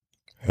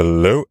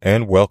Hello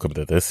and welcome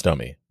to This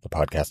Dummy, the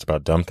podcast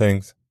about dumb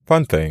things,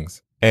 fun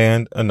things,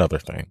 and another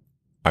thing.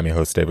 I'm your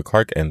host, David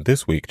Clark, and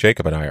this week,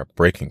 Jacob and I are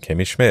breaking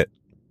Kimmy Schmidt,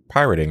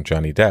 pirating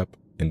Johnny Depp,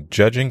 and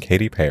judging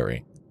Katy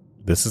Perry.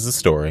 This is a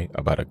story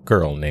about a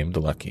girl named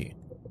Lucky.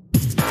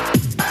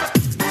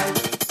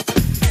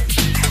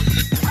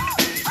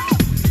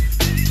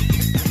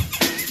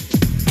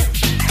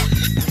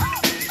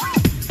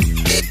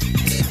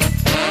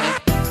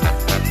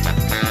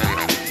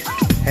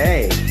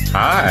 Hey.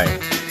 Hi.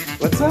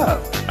 What's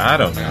up? I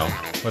don't know.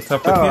 What's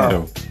up with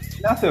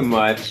you? Nothing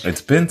much.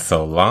 It's been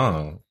so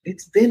long.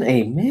 It's been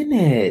a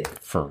minute.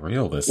 For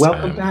real this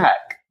Welcome time.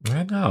 back.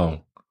 I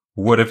know.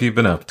 What have you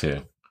been up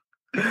to?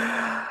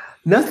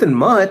 Nothing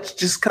much.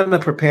 Just kind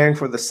of preparing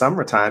for the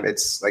summertime.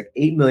 It's like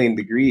 8 million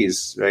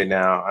degrees right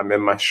now. I'm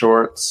in my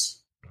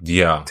shorts.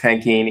 Yeah.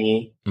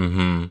 Tankini.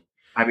 Mm-hmm.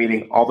 I'm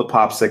eating all the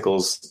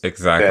popsicles.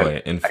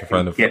 Exactly. In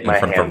front of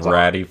a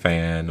ratty on.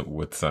 fan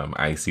with some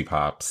icy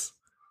pops.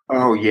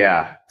 Oh,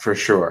 yeah. For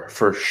sure.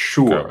 For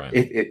sure. Right.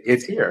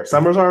 It's here.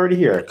 Summer's already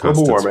here.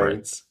 Global Constant warming.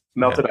 spreads.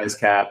 Melted ice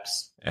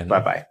caps. And,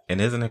 Bye-bye.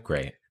 And isn't it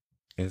great?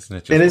 Isn't it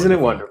just And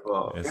isn't wonderful? it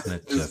wonderful? Isn't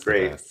it It's just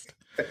great.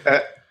 the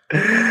best?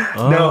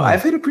 No,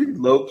 I've had a pretty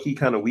low-key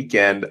kind of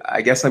weekend.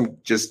 I guess I'm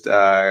just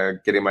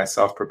getting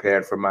myself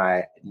prepared for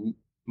my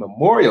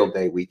Memorial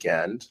Day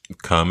weekend.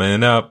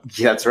 Coming up.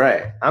 Yeah, that's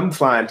right. I'm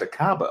flying to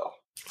Cabo.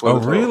 Oh,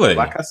 really?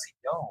 La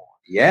Casino.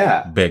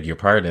 Yeah, Beg your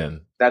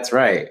pardon. that's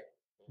right.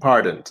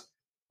 Pardoned.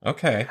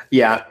 Okay.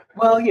 Yeah.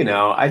 Well,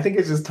 I think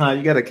it's just time.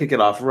 You got to kick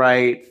it off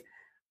right.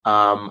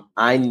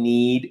 I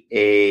need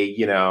a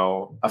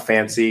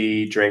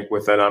fancy drink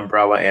with an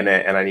umbrella in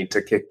it, and I need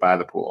to kick by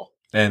the pool.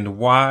 And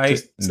why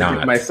Just to not?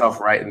 get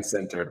myself right and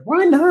centered.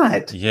 Why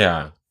not?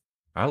 Yeah.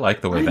 I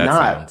like the way Why that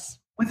not? sounds.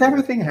 With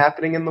everything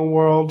happening in the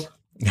world,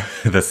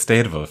 The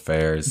state of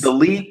affairs. the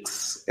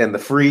leaks and the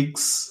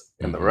freaks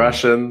and the Mhm.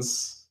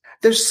 Russians.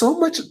 There's so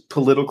much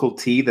political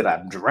tea that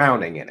I'm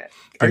drowning in it.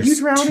 Are you There's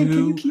drowning? Can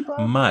you too keep up?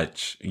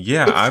 much.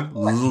 Yeah, It's I'm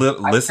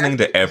listening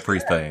to actually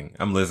everything.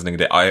 I'm listening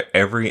to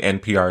every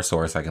NPR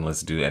source I can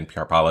listen to.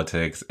 NPR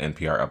Politics,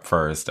 NPR Up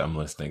First. I'm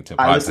listening to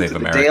I Pod listen Save to the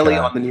America. Daily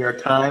on the New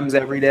York Times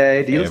every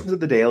day. Do you Yeah. listen to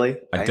the Daily?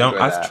 I don't.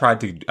 enjoy I've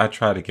that. I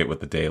try to get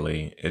with the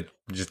Daily. It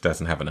just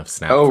doesn't have enough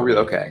snap. Oh, for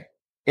really? me. Okay.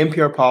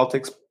 NPR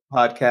Politics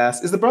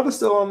podcast. Is the brother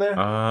still on there?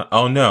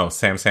 Oh no,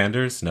 Sam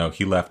Sanders. No,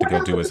 he left to What go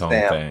happened do his to own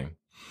Sam? thing.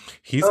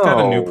 He's got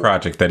a new Oh.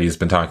 project that he's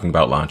been talking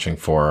about launching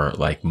for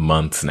like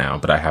months now,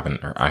 but I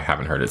haven't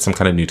heard it. Some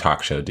kind of new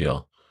talk show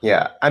deal.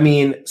 Yeah. I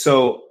mean,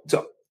 so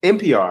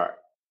NPR,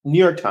 New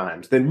York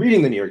Times, then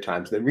reading the New York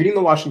Times, then reading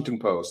the Washington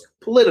Post,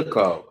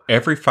 Politico.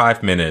 Every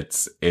 5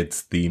 minutes,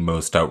 it's the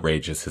most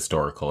outrageous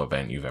historical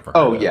event you've ever heard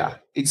Oh of. yeah,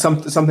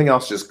 something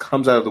else just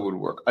comes out of the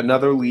woodwork.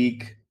 Another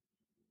leak,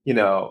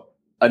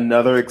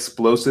 another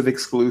explosive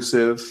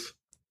exclusive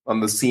on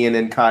the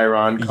CNN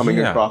Chiron coming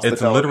across the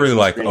it's literally television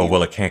like, screen. oh,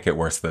 well, it can't get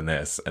worse than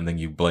this. And then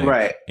you blink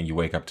Right. and you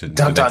wake up to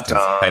Dun, the dun, next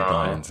dun.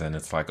 headlines. And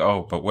it's like,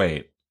 oh, but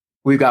wait,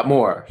 We've got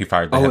more. he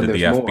fired the Oh, head and of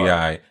the there's more.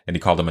 FBI and he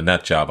called him a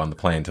nut job on the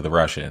plane to the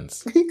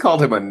Russians. He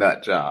called him a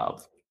nut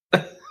job.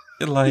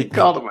 He Like,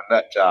 called him a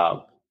nut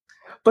job.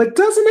 But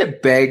doesn't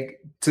it beg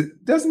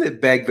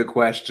the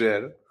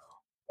question?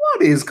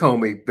 What is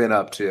Comey been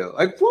up to?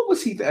 Like, what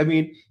was he? I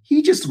mean,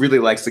 he just really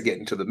likes to get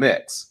into the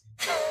mix.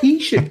 He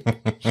should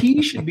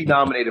be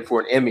nominated for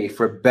an Emmy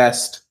for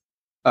best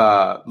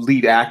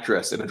lead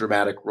actress in a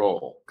dramatic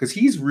role because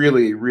he's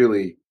really,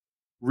 really,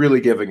 really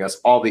giving us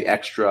all the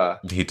extra.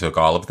 he took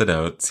all of the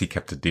notes. He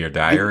kept a dear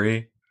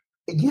diary.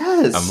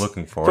 Yes, I'm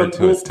looking forward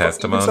to his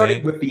testimony.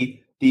 Starting with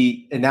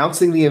the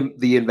announcing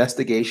the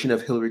investigation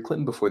of Hillary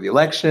Clinton before the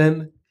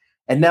election,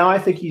 and now I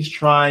think he's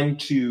trying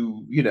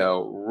to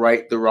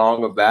right the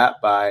wrong of that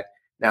by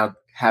now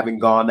having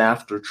gone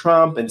after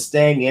Trump and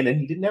staying in, and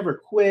he did never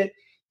quit.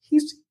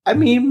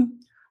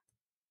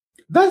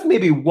 That's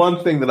maybe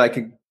one thing that I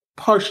can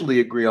partially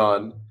agree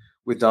on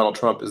with Donald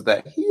Trump is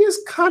that he is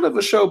kind of a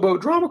showboat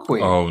drama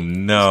queen. Oh,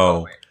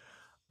 no.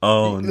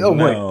 Oh,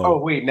 no.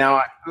 Wait.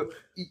 Now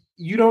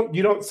you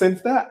don't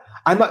sense that?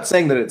 I'm not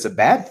saying that it's a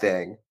bad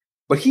thing,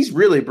 but he's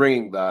really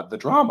bringing the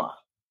drama.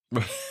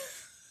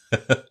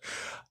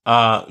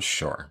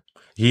 Sure.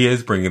 He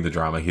is bringing the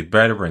drama. He'd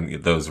better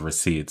bring those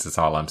receipts. That's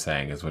all I'm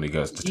saying is when he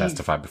goes to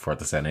testify before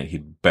the Senate,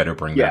 he'd better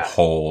bring that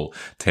whole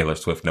Taylor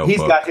Swift notebook.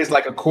 He's got his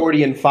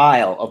accordion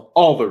file of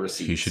all the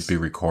receipts. He should be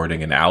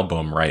recording an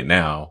album right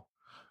now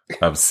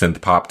of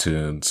synth pop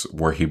tunes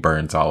where he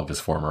burns all of his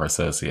former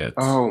associates.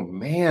 Oh,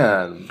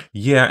 man.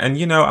 Yeah. And,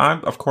 I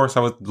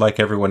was like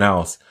everyone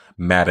else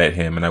mad at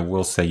him. And I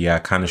will say, yeah,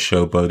 kind of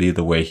showboaty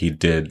the way he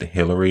did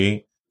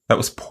Hillary. That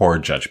was poor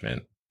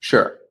judgment.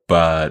 Sure.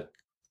 But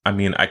I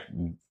mean,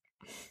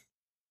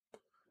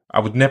 I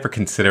would never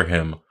consider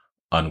him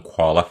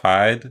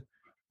unqualified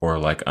or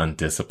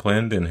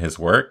undisciplined in his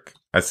work.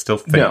 I still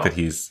think that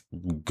he's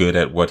good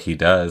at what he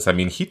does. I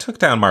mean, he took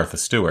down Martha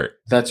Stewart.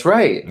 That's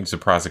right. He's a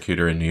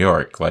prosecutor in New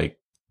York.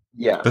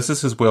 Yeah. This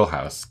is his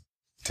wheelhouse,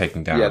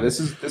 taking down this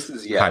is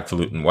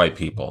highfalutin white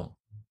people.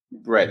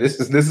 Right. This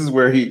is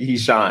where he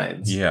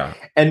shines. Yeah.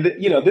 And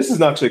this is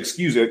not to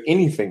excuse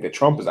anything that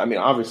Trump is. I mean,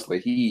 obviously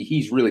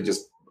he's really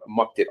just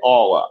mucked it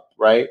all up,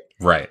 right?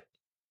 Right.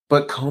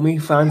 But Comey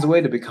finds a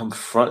way to become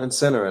front and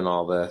center in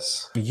all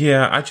this.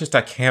 Yeah, I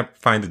can't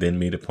find it in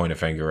me to point a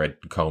finger at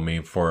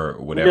Comey for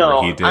whatever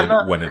No, he did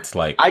when it's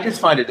like I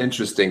just find it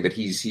interesting that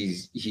he's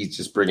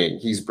just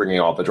bringing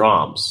all the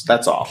drams.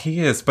 That's all. he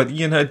is. But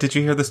did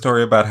you hear the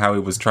story about how he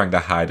was trying to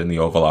hide in the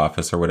Oval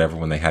Office or whatever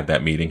when they had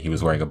that meeting? He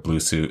was wearing a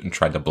blue suit and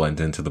tried to blend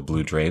into the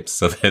blue drapes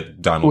so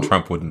that Donald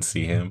Trump wouldn't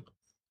see him.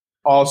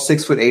 All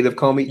 6'8" of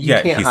Comey. You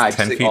can't he's hide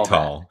 10 feet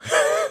tall.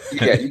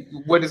 Yeah,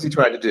 what is he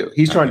trying to do?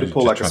 He's trying to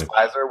pull like a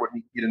Spicer when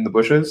he get in the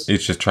bushes.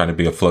 He's just trying to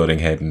be a floating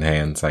head and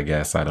hands, I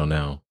guess. I don't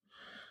know.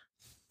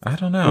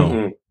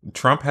 Mm-hmm.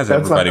 Trump has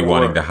everybody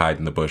wanting to hide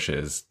in the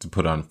bushes to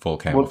put on full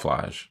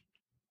camouflage.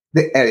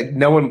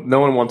 No one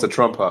wants a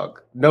Trump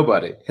hug.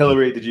 Nobody.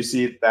 Hillary, did you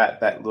see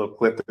that little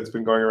clip that's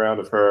been going around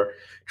of her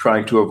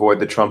trying to avoid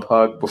the Trump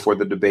hug before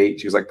the debate?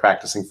 She was like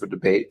practicing for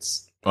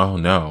debates. Oh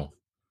no.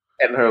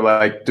 And her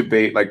like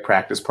debate like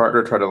practice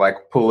partner tried to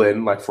like pull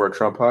in like for a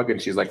Trump hug,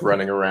 and she's like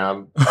running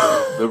around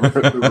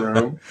the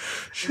room.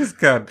 She's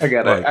got I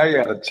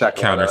gotta check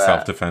counter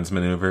self-defense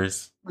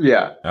maneuvers.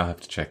 Yeah, I'll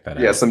have to check that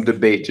out. Yeah, some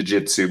debate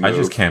jiu-jitsu move. I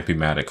just can't be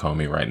mad at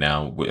Comey right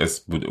now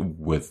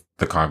with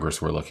the Congress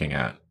we're looking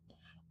at.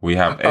 We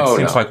have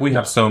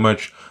have so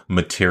much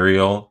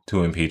material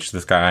to impeach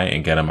this guy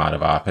and get him out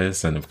of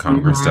office. And if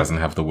Congress doesn't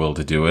have the will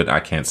to do it, I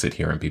can't sit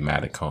here and be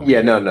mad at Comey.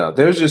 Yeah, no.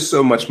 There's just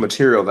so much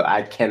material that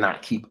I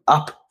cannot keep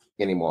up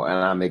anymore. And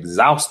I'm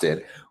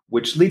exhausted,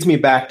 which leads me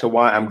back to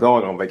why I'm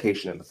going on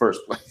vacation in the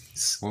first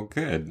place. Well,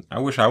 good.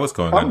 I wish I was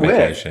going on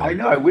vacation. I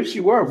know. I wish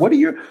you were. What are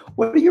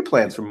your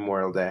plans for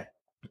Memorial Day?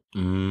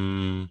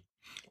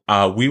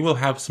 We will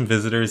have some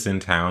visitors in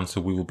town, so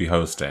we will be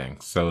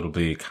hosting. So it'll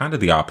be kind of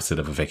the opposite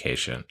of a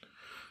vacation.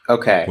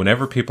 Okay.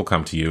 Whenever people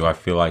come to you, I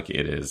feel like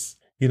it is,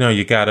 you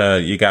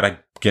gotta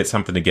get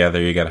something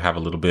together. You gotta have a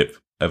little bit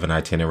of an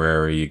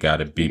itinerary. You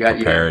gotta be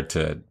prepared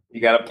to.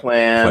 You gotta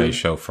plan. Play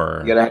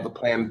chauffeur. You gotta have a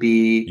plan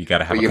B. You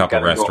gotta have a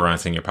couple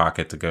restaurants in your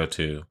pocket to go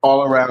to.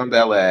 All around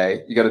LA.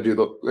 You gotta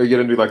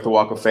do like the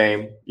Walk of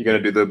Fame. You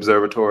gotta do the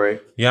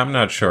observatory. Yeah, I'm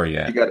not sure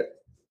yet.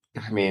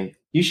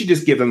 You should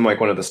just give them like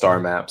one of the star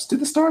maps. Do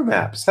the star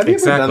maps. Have you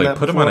ever done that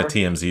Put before? them on a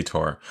TMZ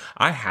tour.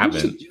 I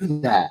haven't. You should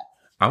do that.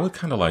 I would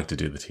kind of like to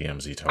do the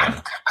TMZ tour.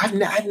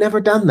 I've never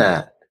done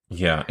that.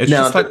 Yeah, it's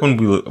just like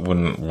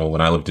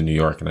when I lived in New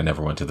York and I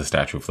never went to the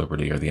Statue of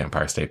Liberty or the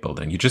Empire State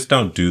Building. You just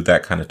don't do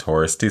that kind of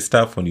touristy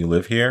stuff when you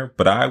live here.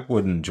 But I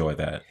would enjoy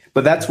that.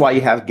 But that's why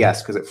you have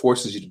guests, because it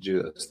forces you to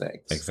do those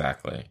things.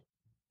 Exactly.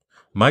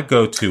 My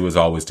go-to is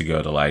always to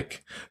go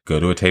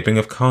to a taping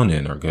of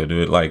Conan or go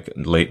to like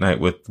late night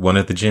with one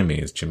of the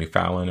Jimmys, Jimmy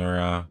Fallon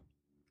or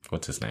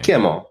what's his name?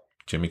 Kimmel.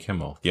 Jimmy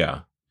Kimmel.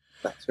 Yeah.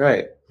 That's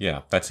right.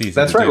 Yeah, that's easy.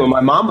 That's right. When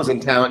my mom was in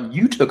town,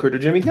 you took her to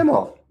Jimmy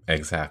Kimmel.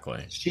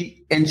 Exactly.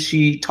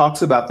 She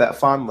talks about that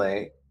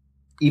fondly,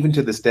 even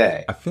to this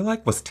day. I feel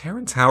like, was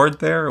Terrence Howard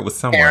there? It was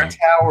someone. Terrence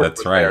Howard.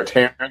 That's right.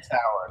 Terrence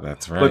Howard.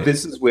 That's right. But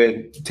this is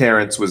when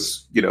Terrence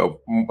was,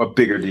 a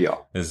bigger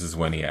deal. This is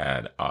when he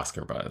had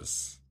Oscar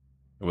buzz.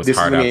 It was this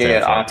hard out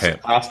there for a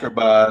pimp. Oscar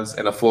buzz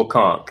and a full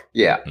conch.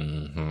 Yeah.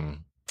 Mm-hmm.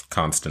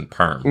 Constant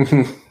perm.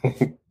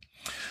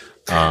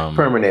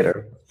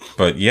 Perminator.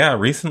 But yeah,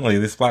 recently,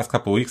 this last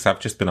couple of weeks, I've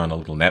just been on a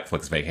little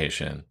Netflix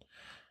vacation.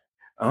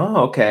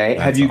 Oh, okay.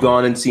 Have you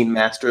gone and seen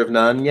Master of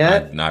None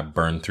yet? I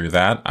burned through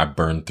that. I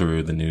burned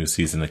through the new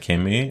season of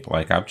Kimmy.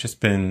 Like, I've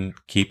just been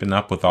keeping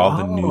up with all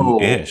the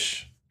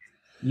new-ish.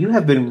 You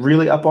have been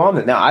really up on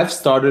it. Now, I've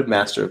started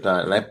Master of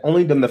None, and I've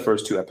only done the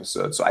first 2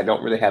 episodes, so I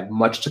don't really have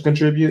much to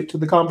contribute to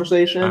the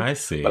conversation. I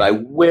see. But I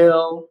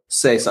will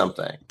say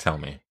something. Tell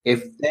me.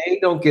 If they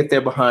don't get their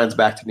behinds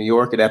back to New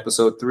York at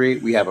episode 3,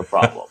 we have a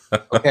problem.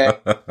 Okay?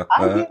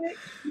 I get it.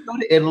 You go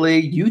to Italy.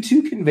 You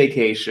two can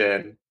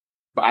vacation.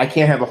 But I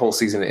can't have a whole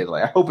season in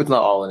Italy. I hope it's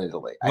not all in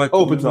Italy. I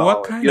hope it's not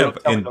what kind of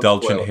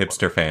indulgent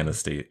hipster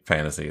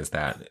fantasy is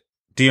that?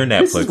 Dear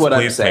Netflix,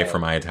 please pay for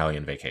my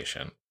Italian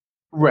vacation.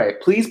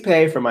 Right. Please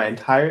pay for my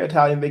entire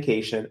Italian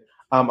vacation.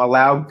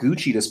 Allow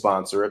Gucci to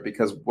sponsor it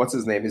because what's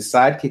his name? His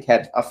sidekick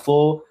had a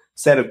full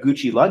set of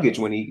Gucci luggage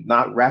when he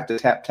not wrapped a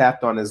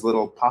tapped on his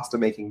little pasta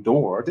making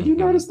door. Did you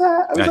notice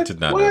that? I did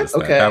not notice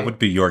that. Okay. That would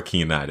be your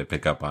keen eye to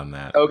pick up on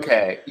that.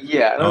 Okay.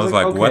 Yeah. And I was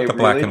like, what the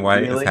black and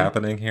white is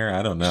happening here?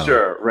 I don't know.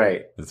 Sure.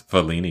 Right. It's a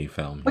Fellini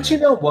film. But you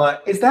know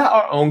what? Is that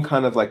our own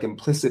kind of like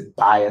implicit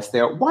bias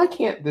there? Why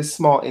can't this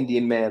small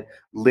Indian man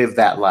live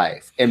that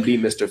life and be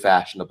Mr.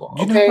 Fashionable?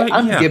 Okay.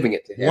 I'm giving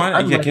it to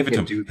him. Give it to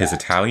him. His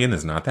Italian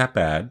is not that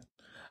bad.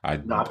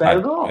 Not bad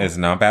at all. It's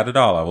not bad at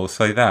all. I will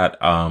say that.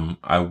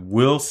 I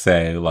will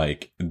say,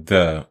 like,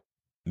 the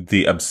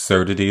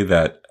absurdity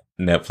that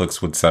Netflix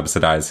would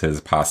subsidize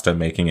his pasta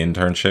making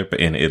internship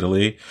in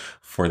Italy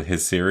for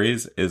his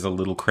series is a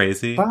little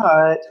crazy.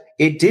 But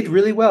It did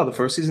really well. The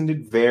first season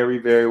did very,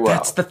 very well.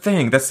 That's the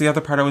thing. That's the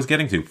other part I was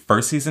getting to.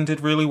 First season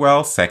did really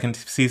well. Second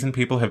season,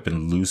 people have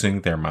been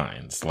losing their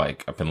minds.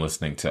 Like, I've been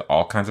listening to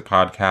all kinds of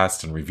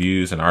podcasts and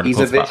reviews and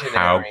articles about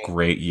how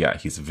great,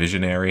 he's a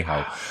visionary,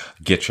 how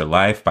get your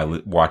life by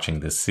watching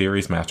this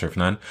series, Master of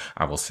None.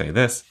 I will say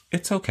this,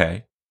 it's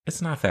okay.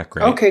 It's not that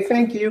great. Okay,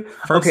 thank you.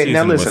 Okay,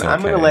 now listen,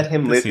 I'm going to let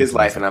him live his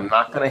life, and I'm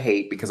not going to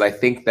hate, because I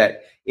think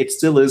that it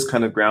still is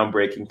kind of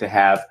groundbreaking to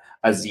have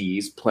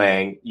Aziz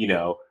playing,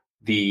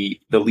 the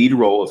lead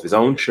role of his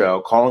own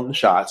show, calling the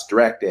shots,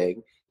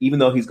 directing, even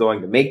though he's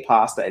going to make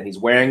pasta and he's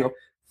wearing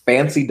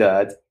fancy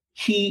duds.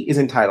 He is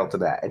entitled to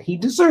that, and he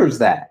deserves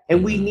that.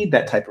 And we need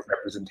that type of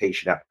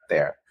representation out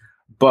there.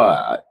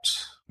 But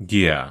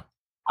yeah,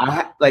 I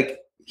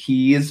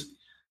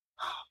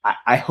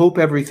hope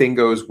everything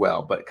goes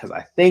well, but because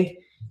I think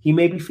he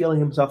may be feeling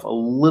himself a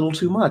little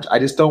too much. I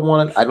just don't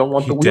want it. I don't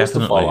want the wheels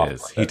to fall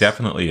off. He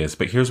definitely is.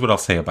 But here's what I'll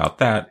say about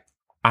that.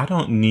 I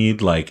don't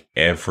need like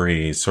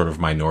every sort of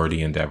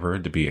minority endeavor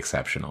to be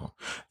exceptional.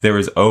 There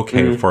is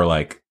okay for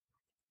like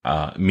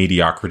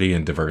mediocrity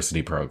and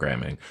diversity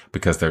programming,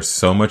 because there's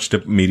so much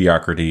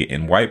mediocrity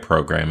in white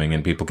programming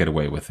and people get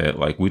away with it.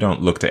 Like, we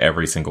don't look to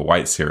every single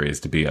white series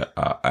to be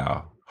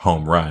a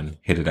home run,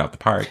 hit it out the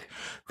park.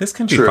 This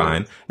can be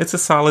fine. It's a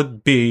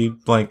solid B.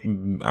 Like,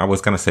 I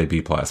was going to say B+,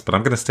 but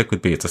I'm going to stick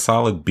with B. It's a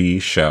solid B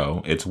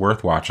show. It's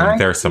worth watching.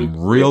 There are some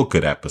real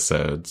good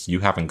episodes. You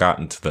haven't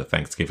gotten to the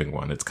Thanksgiving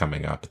one. It's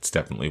coming up. It's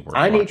definitely worth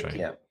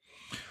watching.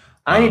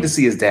 I need to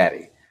see his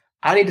daddy.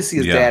 I need to see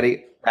his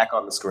daddy back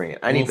on the screen.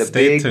 I need the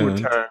big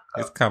return.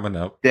 It's coming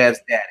up. Dad's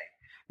daddy.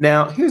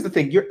 Now, here's the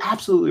thing. You're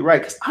absolutely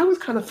right, because I was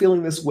kind of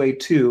feeling this way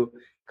too,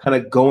 kind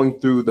of going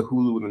through the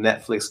Hulu and the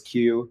Netflix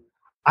queue.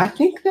 I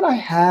think that I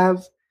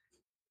have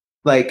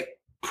like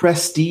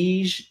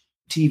prestige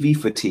TV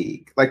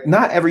fatigue. Like,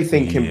 not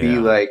everything can be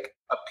like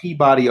a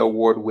Peabody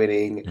Award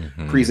winning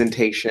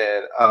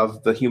presentation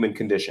of the human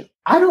condition.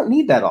 I don't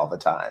need that all the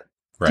time.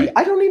 Right.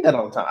 I don't need that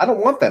all the time. I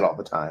don't want that all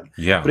the time.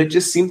 Yeah. But it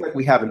just seems like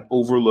we have an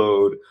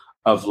overload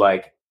of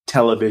like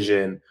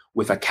television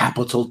with a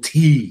capital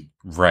T.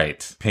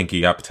 Right.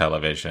 Pinky up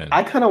television.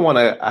 I kind of want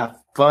a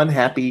fun,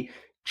 happy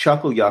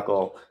chuckle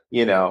yuckle,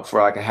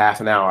 for like a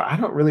half an hour. I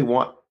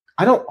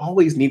don't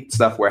always need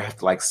stuff where I have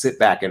to like sit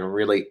back and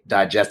really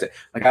digest it.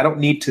 Like, I don't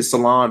need to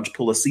Solange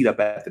pull a seat up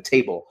at the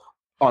table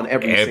on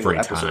every single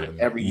episode of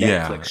every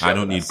Netflix show. I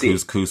don't need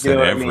couscous at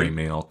every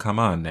meal. Come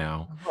on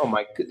now. Oh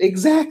my,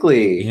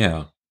 exactly.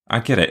 Yeah, I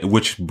get it.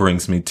 Which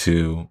brings me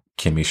to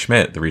Kimmy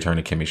Schmidt, the return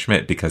of Kimmy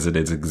Schmidt, because it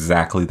is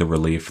exactly the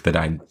relief that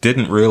I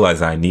didn't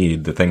realize I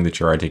need. The thing that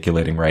you're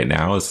articulating right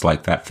now is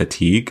like that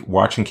fatigue.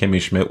 Watching Kimmy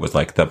Schmidt was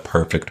like the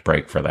perfect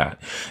break for that.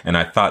 And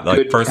I thought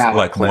like first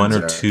like cleanser.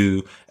 1 or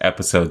 2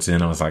 episodes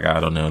in, I was like, I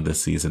don't know,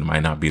 this season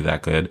might not be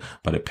that good,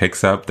 but it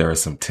picks up. There are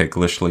some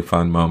ticklishly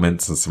fun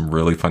moments and some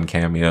really fun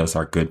cameos.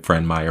 Our good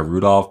friend Maya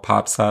Rudolph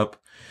pops up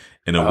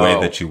in a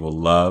way that you will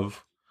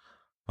love.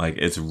 Like,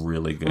 it's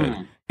really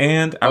good.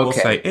 And I will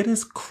say, it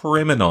is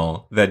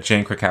criminal that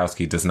Jane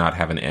Krakowski does not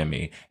have an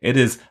Emmy. It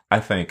is, I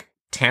think,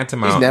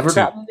 tantamount. She's never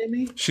gotten an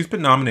Emmy? She's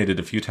been nominated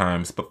a few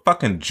times, but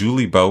fucking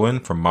Julie Bowen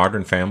from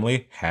Modern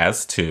Family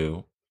has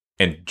 2,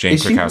 and Jane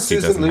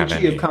Krakowski doesn't have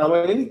any. Of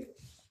comedy?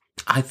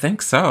 I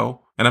think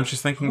so. And I'm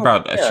just thinking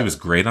about, she was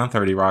great on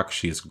 30 Rock.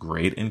 She is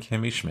great in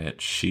Kimmy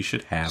Schmidt. She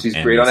should have She's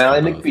great on Ally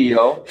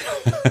McBeal.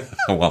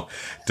 Well,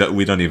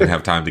 we don't even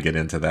have time to get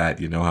into that.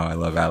 You know how I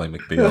love Ally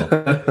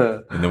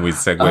McBeal. And then we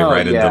segue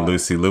right into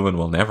Lucy Liu, and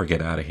we'll never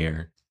get out of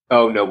here.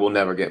 Oh, no, we'll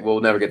never get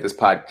this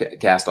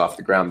podcast off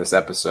the ground this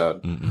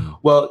episode.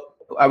 Well,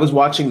 I was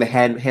watching The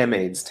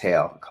Handmaid's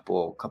Tale a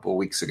couple of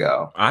weeks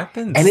ago. I've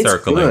been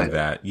circling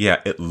that.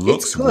 Yeah, it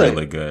looks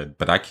really good,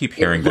 but I keep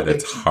hearing that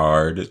it's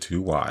hard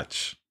to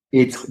watch.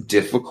 It's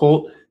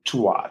difficult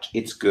to watch.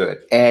 It's good.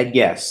 And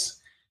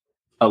yes,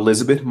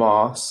 Elizabeth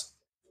Moss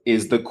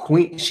is the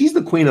queen. She's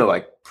the queen of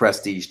like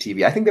prestige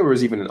TV. I think there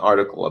was even an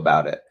article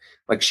about it.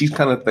 Like, she's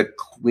kind of the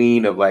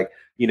queen of like,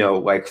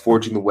 like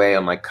forging the way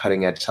on like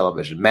cutting edge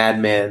television. Mad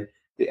Men.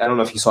 I don't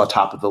know if you saw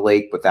Top of the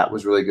Lake, but that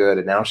was really good.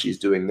 And now she's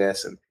doing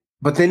this.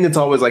 But then it's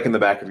always like in the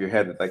back of your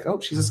head, like, oh,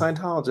 she's a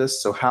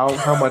Scientologist. So how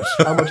much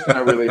can I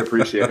really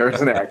appreciate her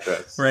as an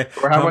actress? Right.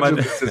 Or how much of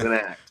this is an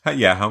act?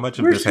 Yeah, how much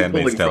of this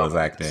Handmaid's Tale is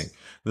acting?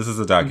 This is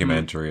a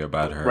documentary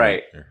about her.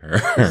 Right.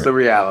 It's a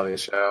reality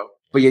show.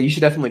 But yeah, you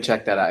should definitely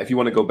check that out. If you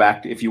want to go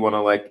back, if you want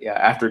to like,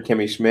 after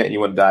Kimmy Schmidt and you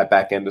want to dive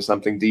back into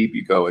something deep,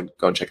 you go and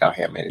check out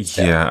Handmaid's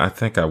Tale. Yeah, I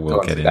think I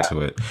will get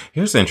into it.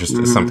 Here's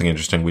something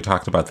interesting. We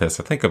talked about this,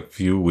 I think, a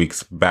few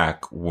weeks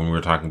back when we were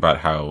talking about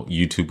how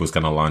YouTube was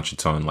going to launch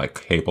its own like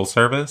cable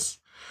service.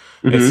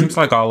 It seems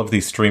like all of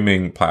these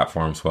streaming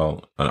platforms,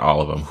 well,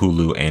 all of them,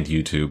 Hulu and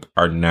YouTube,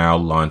 are now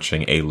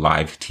launching a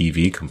live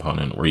TV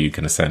component where you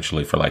can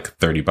essentially, for like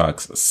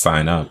 $30,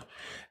 sign up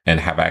and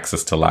have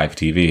access to live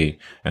TV.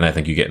 And I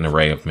think you get an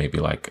array of maybe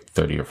like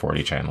 30 or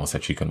 40 channels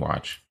that you can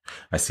watch.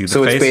 I see the face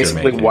you're making. So it's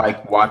basically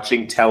like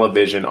watching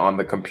television on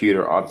the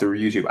computer through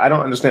YouTube. I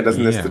don't understand.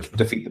 Doesn't this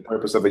defeat the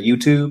purpose of a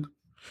YouTube?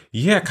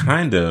 Yeah,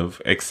 kind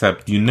of.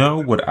 Except, you know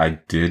what I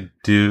did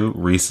do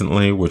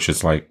recently, which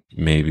is like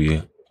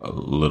maybe a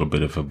little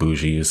bit of a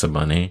bougie use of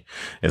money,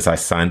 is I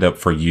signed up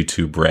for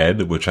YouTube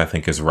Red, which I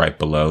think is right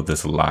below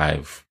this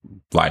live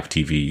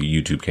TV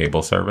YouTube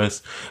cable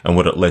service. And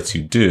what it lets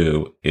you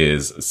do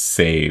is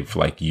save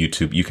like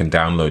YouTube. You can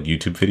download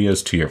YouTube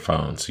videos to your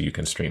phone so you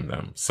can stream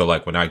them. So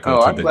like when I go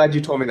Oh, to I'm glad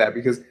you told me that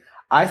because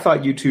I thought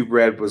YouTube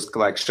Red was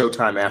like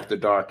Showtime After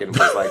Dark and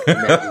was like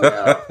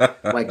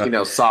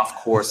like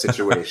soft core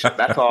situation.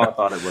 That's all I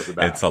thought it was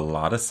about. It's a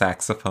lot of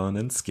saxophone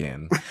and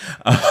skin.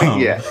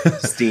 Yeah,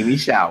 steamy It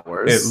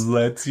showers.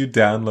 lets you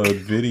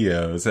download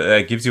videos.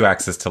 It gives you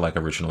access to like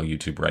original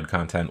YouTube Red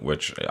content,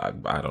 which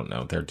I don't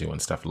know. They're doing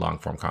stuff long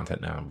form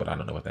content now, but I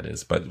don't know what that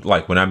is. But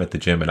like when I'm at the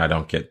gym and I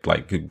don't get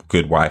like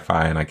good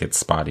Wi-Fi and I get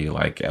spotty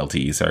like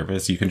LTE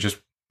service, you can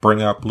just bring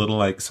up little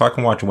like, so I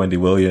can watch Wendy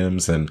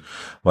Williams and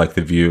like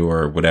The View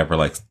or whatever,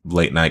 like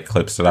late night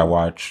clips that I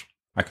watch.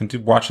 I can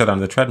watch that on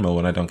the treadmill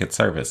when I don't get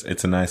service.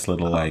 It's a nice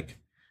little like,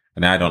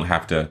 and I don't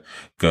have to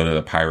go to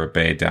the Pirate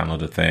Bay,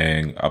 download a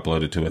thing,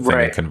 upload it to a thing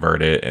and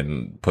convert it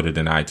and put it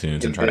in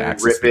iTunes and try to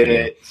access rip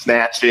it,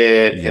 snatch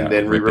it, and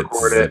then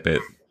re-record zip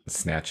it,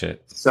 snatch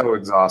it. So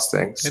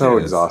exhausting. So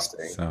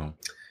exhausting. So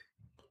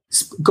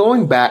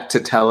going back to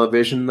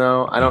television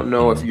though, I don't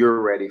know if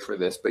you're ready for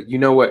this, but you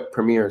know what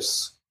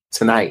premieres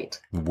tonight?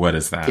 What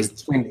is that?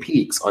 It's Twin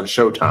Peaks on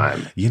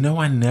Showtime. You know,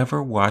 I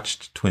never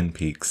watched Twin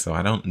Peaks, so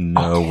I don't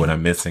know what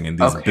I'm missing. And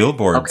these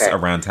billboards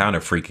around town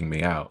are freaking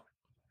me out.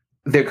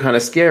 They're kind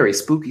of scary,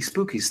 spooky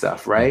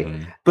stuff, right?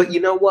 Mm-hmm. But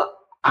you know what?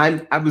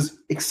 I was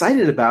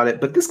excited about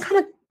it, but this kind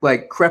of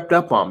like crept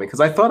up on me because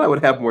I thought I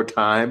would have more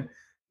time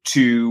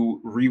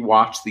to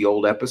rewatch the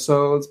old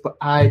episodes, but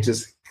I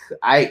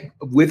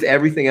with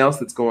everything else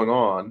that's going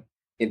on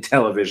in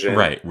television.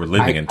 Right. We're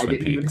living in Twin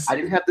Peaks. I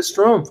didn't have the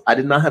strength. I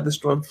did not have the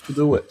strength to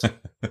do it.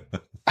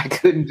 I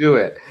couldn't do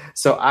it.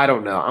 So I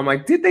don't know. I'm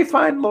like, did they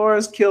find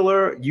Laura's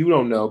killer? You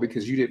don't know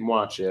because you didn't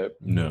watch it.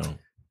 No.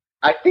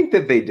 I think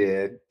that they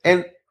did.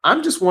 And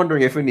I'm just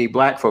wondering if any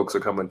black folks are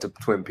coming to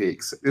Twin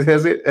Peaks.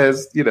 Have they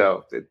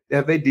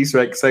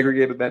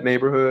desegregated that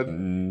neighborhood?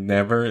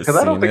 Never seen it, because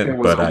I don't think there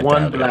was but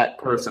one black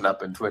person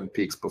up in Twin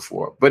Peaks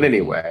before. But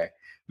anyway.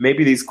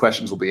 Maybe these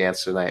questions will be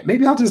answered tonight.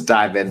 Maybe I'll just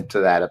dive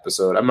into that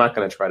episode. I'm not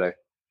going to try to.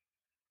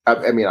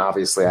 I mean,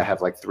 obviously, I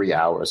have like 3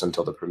 hours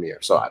until the premiere,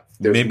 so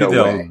there's maybe no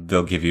way.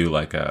 They'll give you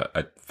like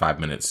a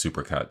 5-minute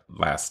supercut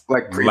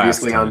like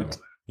previously on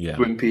yeah.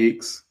 Twin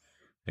Peaks.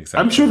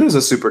 Exactly. I'm sure there's a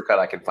supercut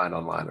I can find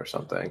online or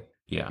something.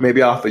 Yeah.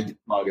 Maybe I'll have to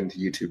log into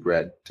YouTube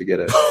Red to get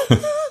it.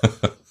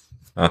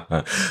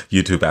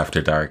 YouTube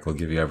After Dark will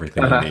give you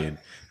everything you need.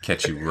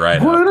 Catch you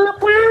right up.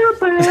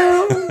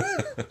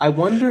 I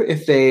wonder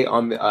if they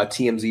on the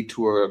TMZ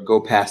tour go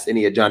past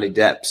any of Johnny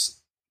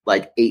Depp's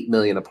like 8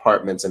 million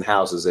apartments and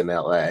houses in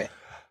LA.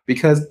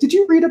 Because did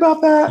you read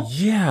about that?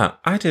 Yeah,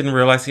 I didn't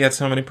realize he had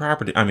so many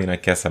properties. I mean, I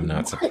guess I'm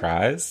not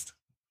surprised.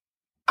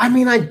 I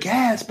mean, I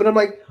guess, but I'm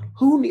like,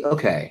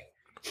 okay.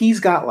 He's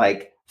got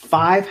like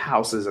 5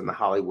 houses in the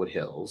Hollywood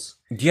Hills.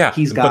 Yeah,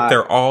 but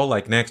they're all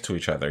like next to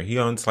each other. He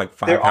owns like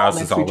 5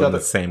 houses all in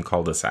the same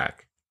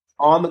cul-de-sac.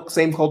 On the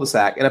same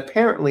cul-de-sac. And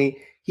apparently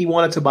he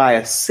wanted to buy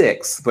a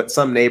 6th, but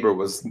some neighbor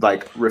was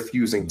like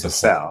refusing to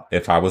sell.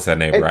 If I was that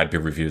neighbor, I'd be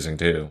refusing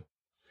too.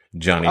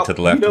 Johnny to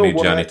the left of me,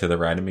 Johnny to the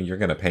right of me. You're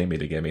going to pay me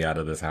to get me out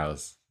of this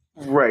house.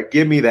 Right.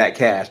 Give me that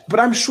cash. But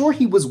I'm sure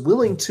he was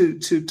willing to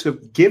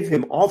give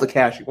him all the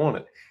cash he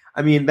wanted.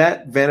 I mean,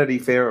 that Vanity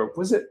Fair,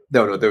 was it?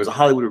 No, there was a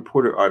Hollywood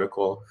Reporter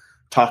article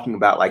talking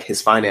about like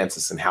his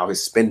finances and how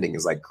his spending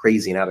is like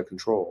crazy and out of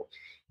control.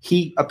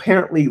 He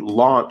apparently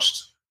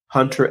launched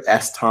Hunter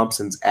S.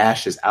 Thompson's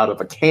ashes out of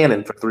a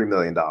cannon for $3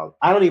 million.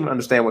 I don't even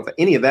understand what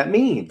any of that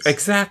means.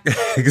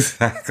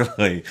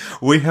 Exactly.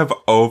 We have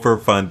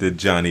overfunded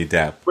Johnny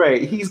Depp.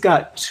 Right. He's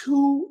got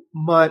too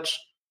much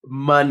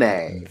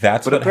money.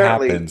 That's what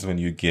happens when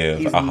you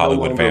give a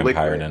Hollywood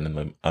vampire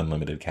an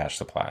unlimited cash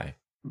supply.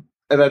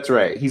 That's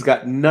right. He's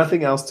got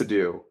nothing else to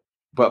do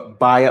but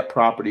buy up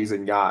properties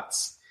and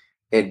yachts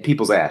and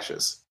people's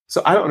ashes.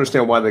 So I don't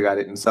understand why the guy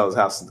didn't sell his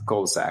house in the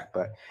cul-de-sac.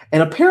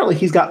 And apparently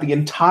he's got the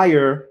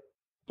entire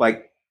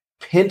like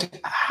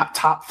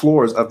top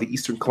floors of the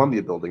Eastern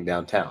Columbia building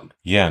downtown.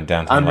 Yeah, in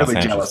downtown I'm Los really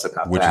Angeles, jealous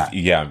about that.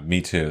 Yeah,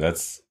 me too.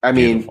 That's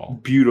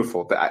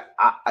beautiful.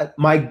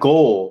 My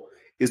goal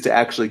is to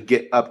actually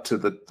get up to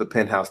the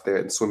penthouse there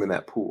and swim in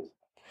that pool.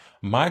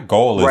 My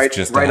goal is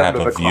just to have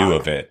a view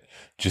of it.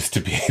 Just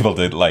to be able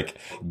to like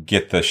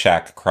get the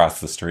shack across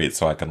the street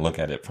so I can look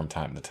at it from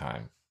time to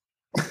time.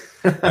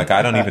 Like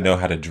I don't even know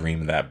how to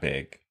dream that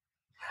big.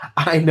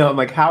 I know. I'm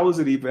like, how is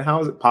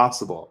it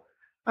possible?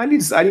 I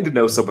need to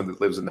know someone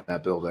that lives in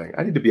that building.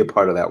 I need to be a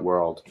part of that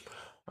world.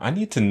 I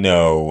need to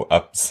know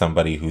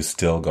somebody who's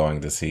still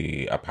going to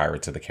see a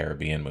Pirates of the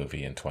Caribbean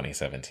movie in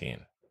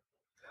 2017.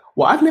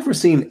 Well, I've never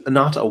seen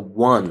not a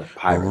one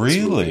Pirates movie.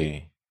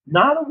 Really?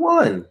 Not a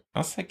one.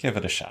 I'll say give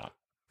it a shot.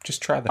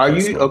 Just try the first one.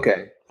 Are you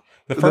okay?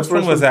 The first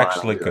one was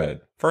actually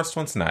good. First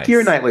one's nice.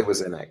 Keira Knightley was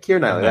in it. Keira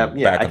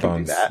Knightley, I can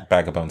do that.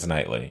 Bag of Bones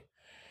Nightly.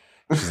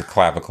 She's a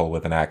clavicle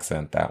with an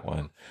accent, that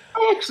one.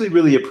 I actually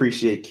really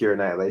appreciate Keira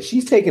Knightley.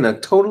 She's taken a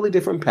totally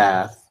different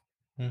path.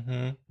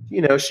 Mm-hmm.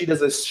 You know, she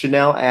does a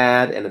Chanel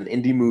ad and an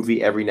indie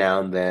movie every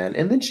now and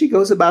then she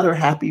goes about her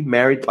happy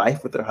married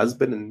life with her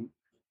husband, and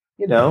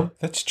you know,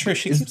 That's true.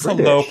 She is keeps a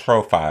low British.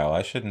 profile.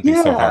 I shouldn't be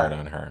so hard Yeah,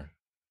 on her.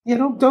 yeah.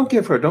 Don't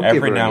give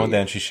Every her now and any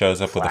then she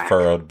shows up with a flack.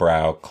 furrowed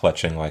brow,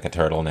 clutching like a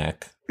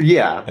turtleneck,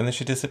 Yeah, and then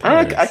she I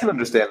disappears. can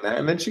understand that,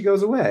 and then she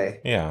goes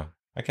away. Yeah,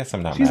 I guess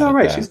I'm not She's mad all at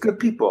right. She's that. good I'm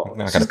people. not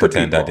going She's to good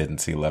pretend I people. didn't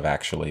see Love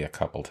Actually a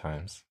couple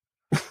times.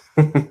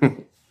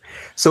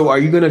 So, are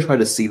you going to try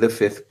to see the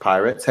fifth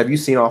Pirates? Have you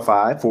seen all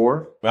five,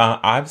 four?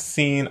 I've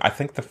seen, I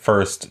think, the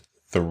first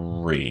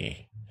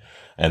three,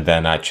 and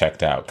then I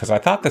checked out because I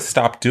thought they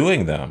stopped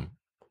doing them.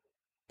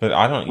 But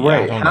I don't, yeah, I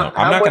Right. don't How know.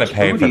 I'm how not going to much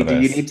pay for booty do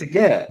you this. need to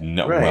get?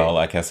 No, Right. well,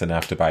 I guess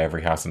enough to buy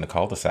every house in the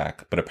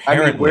cul-de-sac. But I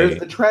mean, where's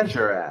the apparently,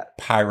 treasure at?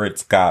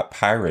 pirates got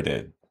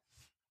pirated.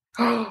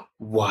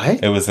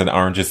 What? It was an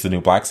Orange is the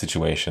New Black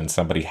situation.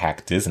 Somebody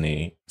hacked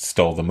Disney,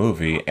 stole the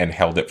movie, and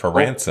held it for Oh,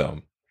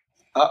 ransom.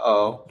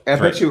 uh-oh. I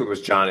bet For you it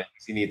was Johnny.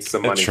 He needs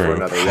some money for true,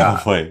 another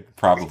yacht.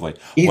 probably. What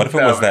He's if it was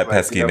probably that like, you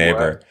pesky know what?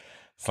 neighbor?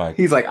 It's like,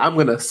 He's like, I'm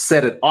gonna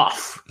set it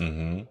off.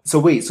 mm-hmm. So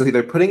wait, so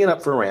they're putting it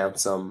up for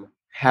ransom.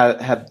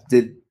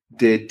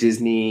 Did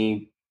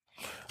Disney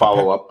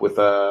follow up with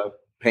a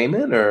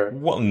payment or?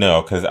 Well,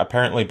 no, because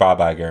apparently Bob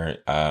Iger,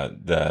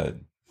 the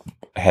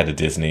head of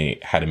Disney,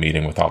 had a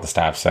meeting with all the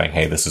staff saying,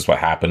 "Hey, this is what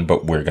happened,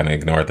 but we're going to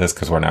ignore this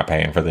because we're not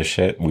paying for this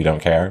shit. We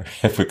don't care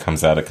if it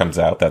comes out. It comes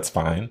out. That's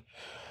fine."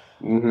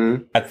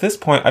 Mm-hmm. At this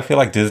point, I feel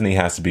like Disney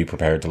has to be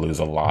prepared to lose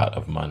a lot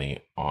of money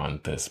on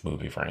this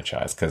movie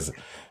franchise because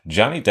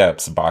Johnny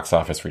Depp's box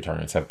office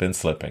returns have been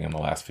slipping in the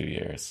last few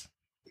years.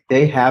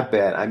 They have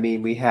been. I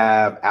mean, we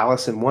have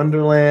Alice in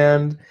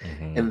Wonderland,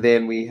 Hmm. and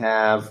then we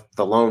have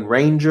The Lone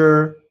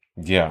Ranger,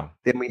 Yeah,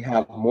 then we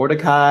have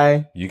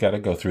Mordecai. you got to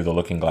go through the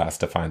looking glass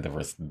to find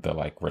the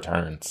like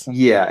returns,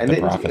 Yeah, and the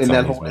then profits and on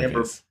that these whole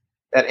movies.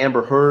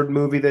 Amber Heard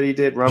movie that he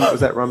did, Rum was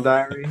that Rum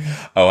Diary?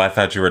 Oh, I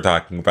thought you were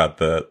talking about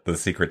the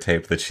secret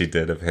tape that she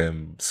did of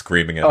him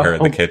screaming at her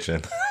in the Oh,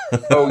 kitchen.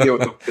 oh yeah,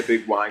 with the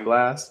big wine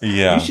glass. You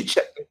Yeah. should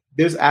check.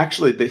 There's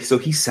actually so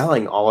he's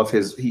selling all of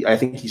his. I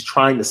think he's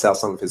trying to sell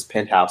some of his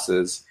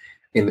penthouses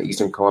in the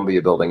Eastern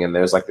Columbia building, and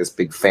there's like this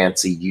big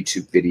fancy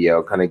YouTube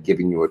video kind of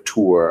giving you a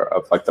tour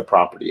of like the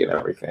property and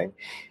everything,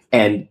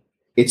 and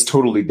it's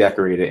totally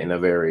decorated in a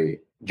very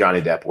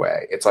Johnny Depp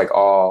way. It's like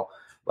all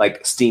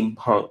like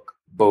steampunk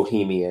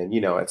bohemian.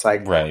 You know, it's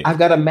like Right. I've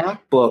got a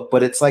MacBook,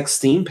 but it's like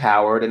steam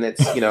powered, and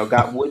it's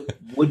got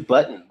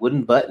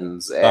wooden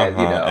buttons, and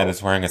And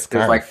it's wearing a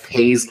there's like scarf.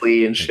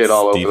 paisley and shit It's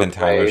all over Steven the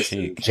Tyler place,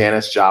 and chic.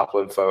 Janis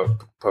Joplin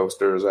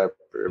posters No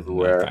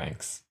everywhere.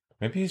 thanks.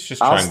 Maybe he's just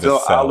trying to I'll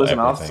sell listen.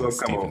 I'll everything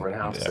still come over and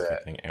house it.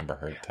 everything Amber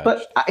Heard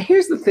But touched.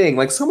 here's the thing: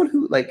 like someone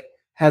who like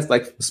has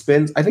like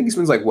spends, I think he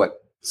spends like what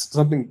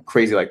something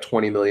crazy like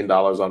 $20 million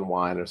on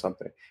wine or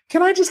something.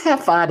 Can I just have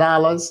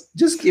 $5?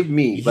 Just give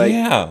me like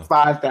Yeah.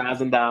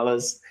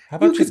 $5,000. How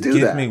You about could just do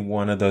give me that.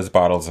 one of those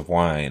bottles of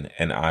wine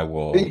and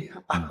I'll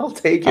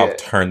take I'll it.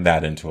 turn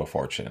that into a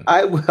fortune.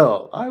 I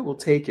will. I will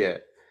take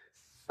it.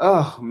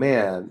 Oh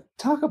man,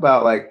 talk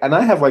about like, and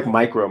I have like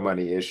micro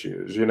money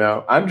issues. You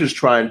know, I'm just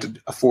trying to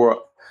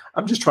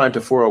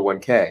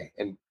 401k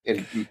and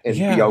be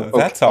Yeah,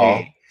 that's all.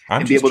 okay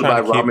I'm and be just able to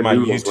buy trying to keep ramen my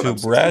noodles when I'm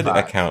YouTube Red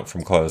 65. account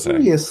from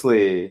closing.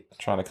 Seriously,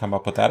 Trying to come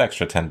up with that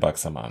extra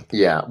 $10 a month.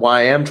 yeah. Well,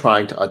 I am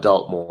trying to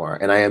adult more,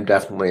 and I am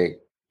definitely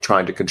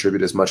trying to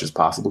contribute as much as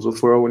possible to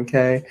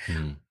 401k.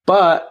 Hmm.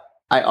 But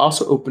I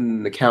also opened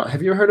an account.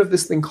 Have you heard of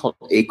this thing called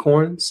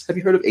Acorns? Have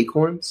you heard of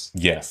Acorns?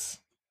 Yes.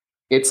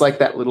 It's like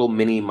that little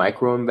mini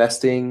micro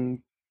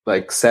investing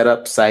like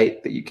setup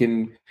site that you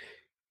can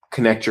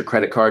connect your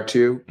credit card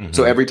to. Mhm.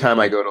 So every time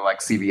I go to like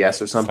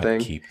CVS or It's like something,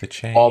 keep the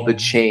change. all the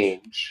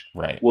change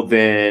Right. will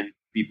then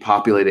be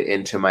populated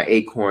into my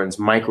Acorns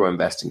micro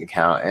investing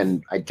account.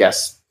 And I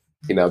guess,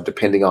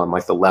 depending on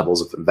like the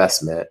levels of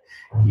investment,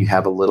 you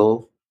have a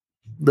little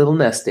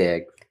nest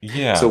egg.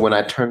 Yeah. So when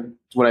I turn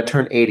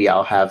 80,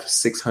 I'll have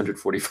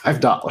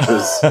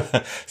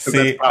 $645.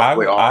 See,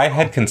 probably all. I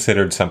had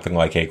considered something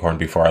like Acorn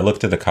before. I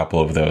looked at a couple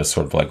of those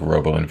sort of like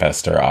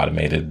robo-investor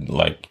automated,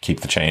 like keep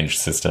the change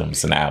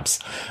systems and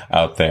apps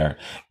out there.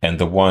 And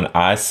the one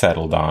I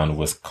settled on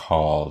was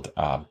called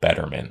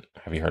Betterment.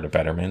 Have you heard of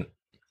Betterment?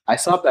 I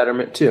saw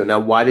Betterment too. Now,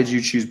 why did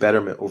you choose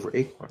Betterment over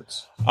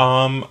Acorns?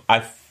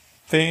 I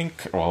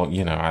think, well,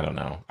 I don't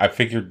know. I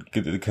figured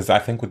because I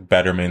think with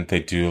Betterment,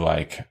 they do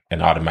like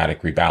an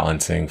automatic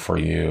rebalancing for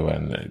you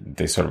and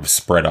they sort of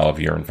spread all of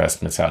your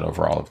investments out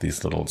over all of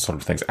these little sort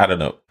of things. I don't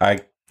know.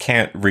 I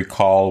can't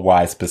recall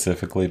why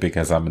specifically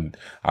because I'm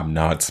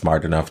not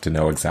smart enough to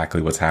know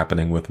exactly what's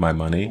happening with my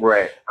money.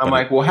 Right. I'm But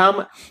like,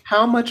 well,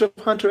 how much of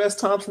Hunter S.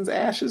 Thompson's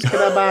ashes can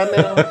I buy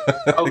now?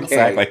 Okay.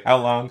 Exactly. How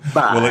long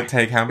Bye. will it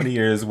take? How many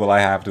years will I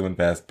have to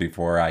invest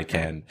before I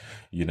can,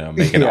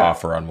 make an Yeah.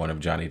 offer on one of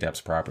Johnny Depp's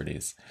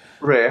properties?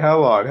 Right. How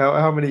long?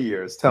 How many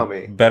years? Tell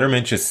me.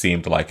 Betterment just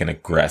seemed like an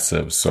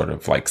aggressive sort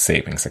of like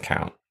savings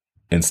account.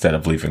 instead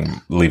of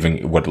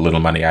leaving what little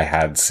money I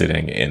had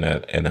sitting in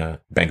a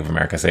Bank of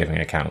America saving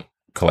account,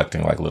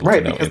 collecting like little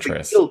to no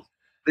interest.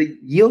 The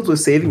yield with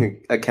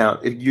saving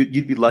account,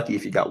 you'd be lucky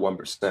if you got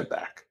 1%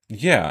 back.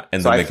 Yeah,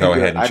 and then they go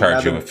ahead and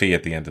charge you a fee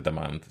at the end of the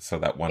month, so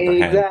that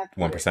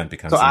 1%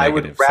 becomes so negative. I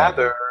would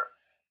rather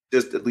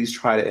just at least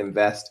try to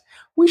invest.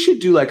 We should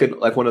do like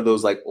one of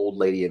those like old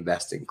lady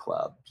investing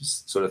club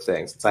sort of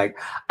things. It's like,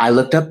 I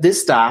looked up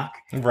this stock,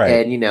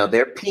 right, and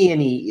their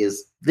P&E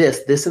is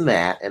this, and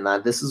that, and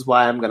this is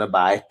why I'm going to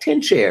buy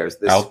 10 shares.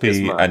 I'll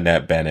be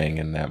Annette Bening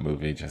in that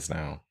movie just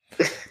now.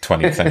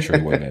 20th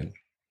century women.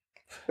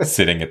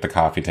 Sitting at the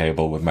coffee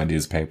table with my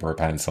newspaper,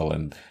 pencil,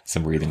 and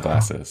some reading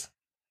glasses.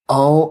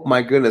 Oh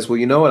my goodness! Well,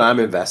 you know what I'm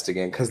investing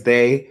in, because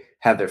they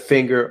have their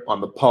finger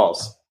on the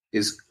pulse.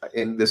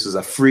 And this is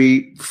a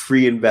free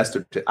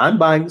investor. I'm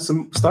buying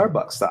some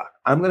Starbucks stock.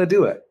 I'm going to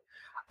do it.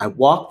 I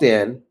walked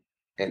into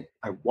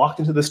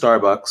the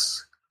Starbucks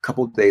a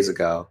couple of days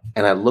ago,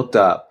 and I looked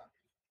up.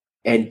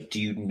 And do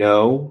you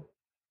know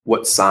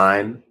what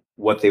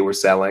they were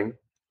selling?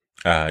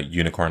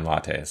 Unicorn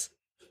lattes.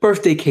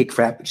 Birthday cake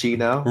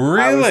frappuccino.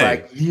 Really? I was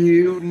like,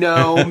 you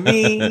know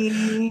me.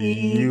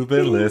 You've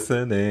been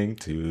listening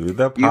to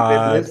the pod. You've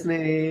been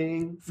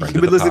listening. You've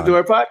been listening to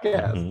our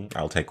podcast. Mm-hmm.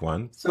 I'll take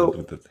one. So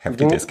with a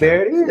hefty discount.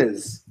 There it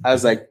is. I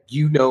was like,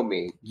 you know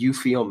me. You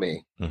feel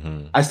me.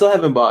 Mm-hmm. I still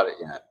haven't bought it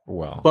yet.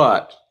 Well,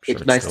 but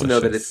it's nice to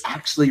know that it's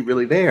actually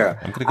really there.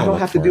 I don't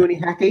have to do any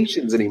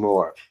hackations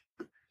anymore.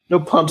 No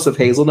pumps of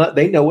hazelnut.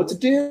 They know what to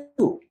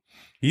do.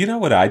 You know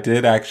what I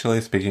did,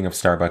 actually, speaking of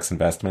Starbucks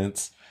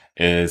investments,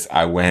 is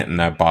I went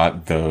and I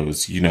bought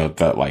those,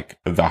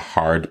 the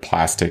hard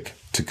plastic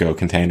to-go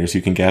containers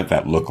you can get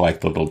that look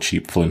like the little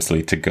cheap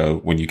flimsy to-go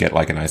when you get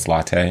like a nice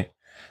latte.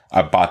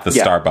 I bought the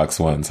Starbucks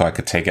one so I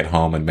could take it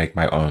home and make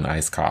my own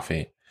iced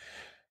coffee.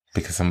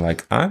 Because I'm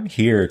like, I'm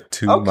here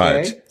too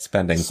much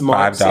spending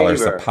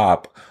 $5 a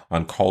pop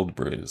on cold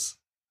brews.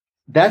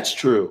 That's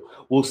true.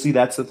 Well, see,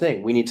 that's the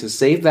thing. We need to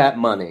save that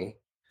money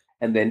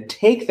and then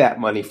take that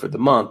money for the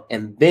month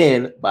and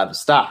then buy the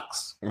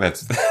stocks.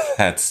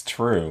 That's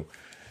true.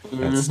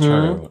 That's mm-hmm.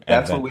 true.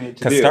 That's what we need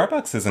to do. Because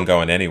Starbucks isn't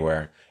going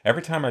anywhere.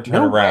 Every time I turn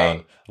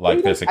around,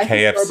 there's a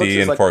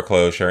KFC in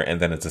foreclosure, and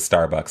then it's a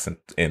Starbucks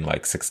in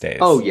like 6 days.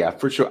 Oh, yeah,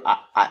 for sure.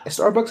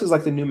 Starbucks is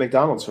like the new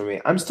McDonald's for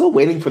me. I'm still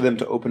waiting for them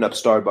to open up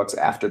Starbucks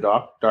after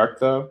dark,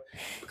 though,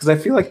 because I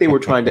feel like they were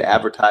trying to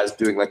advertise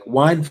doing like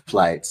wine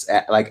flights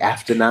at like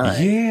after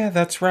 9. Yeah,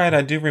 that's right.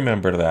 I do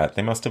remember that.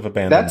 They must have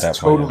abandoned that. That's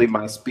totally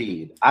my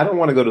speed. I don't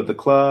want to go to the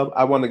club.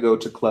 I want to go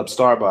to Club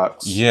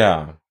Starbucks.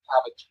 Yeah.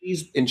 Have a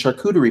cheese and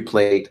charcuterie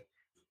plate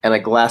and a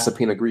glass of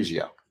Pinot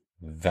Grigio.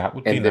 That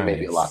would be nice. And then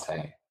maybe a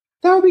latte.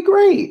 That would be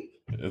great.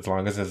 As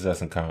long as it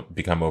doesn't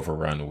become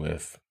overrun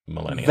with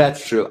millennials.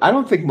 That's true. I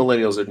don't think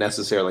millennials are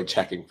necessarily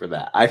checking for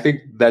that. I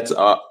think that's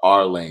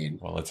our lane.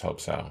 Well, let's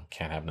hope so.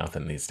 Can't have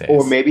nothing these days.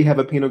 Or maybe have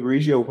a Pinot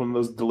Grigio with one of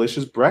those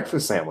delicious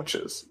breakfast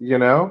sandwiches.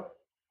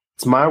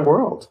 It's my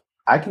world.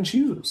 I can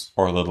choose.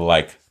 Or a little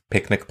like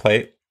picnic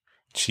plate,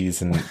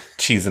 cheese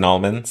and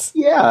almonds.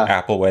 Yeah.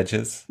 Apple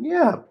wedges.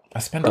 Yeah. I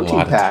spend a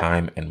lot of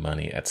time and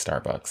money at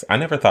Starbucks. I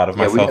never thought of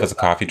myself as a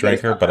coffee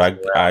drinker, but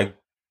I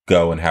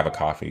go and have a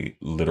coffee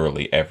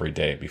literally every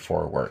day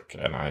before work,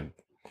 and I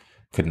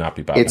could not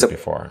be bothered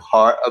before. It's a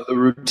part of the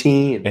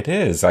routine. It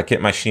is. I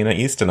get my Sheena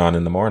Easton on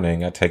in the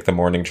morning. I take the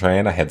morning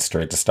train. I head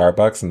straight to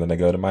Starbucks, and then I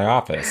go to my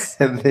office.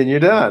 And then you're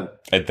done.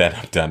 And then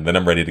I'm done. Then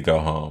I'm ready to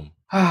go home.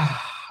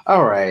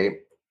 All right.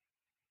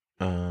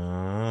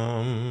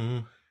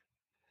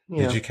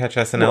 Did you catch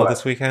SNL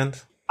this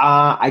weekend?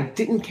 I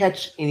didn't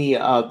catch any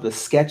of the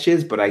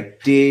sketches, but I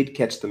did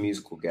catch the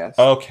musical guest.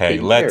 Okay,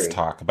 let's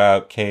talk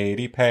about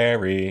Katy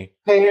Perry.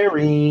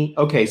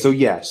 Okay, so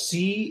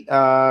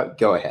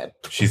go ahead.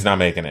 She's not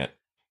making it.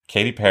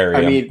 Katy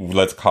Perry,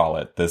 let's call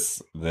it.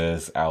 This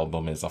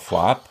album is a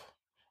flop.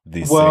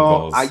 These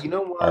singles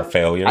are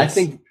failures. I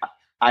think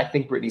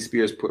Britney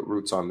Spears put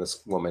roots on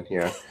this woman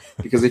here.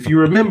 Because if you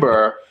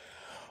remember,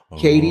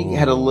 Katy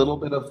had a little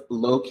bit of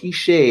low-key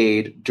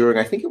shade during,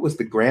 I think it was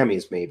the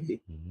Grammys,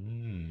 maybe.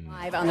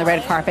 Live on the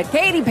red carpet.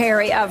 Katy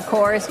Perry, of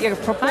course. You're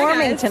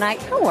performing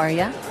tonight. How are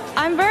you?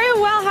 I'm very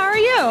well. How are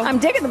you? I'm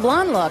digging the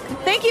blonde look.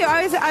 Thank you.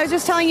 I was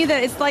just telling you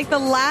that it's like the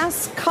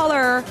last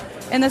color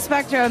in the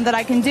spectrum that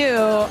I can do.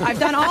 I've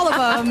done all of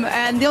them,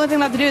 and the only thing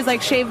left to do is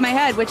like shave my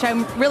head, which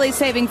I'm really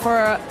saving for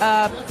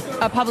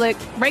a public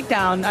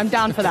breakdown. I'm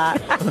down for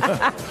that.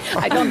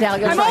 I don't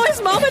doubt you. I'm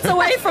always moments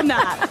away from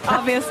that,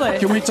 obviously.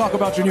 Can we talk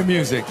about your new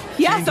music?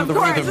 Yes, of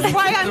course. That's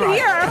why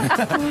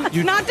I'm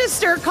here. Not to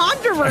stir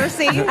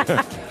controversy.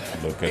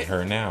 Look at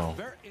her now.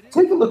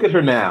 Take a look at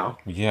her now.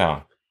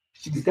 Yeah.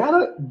 She's got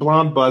a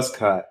blonde buzz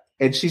cut,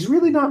 and she's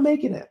really not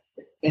making it.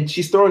 And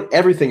she's throwing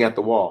everything at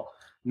the wall.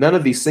 None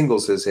of these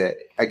singles has hit.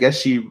 I guess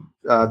she,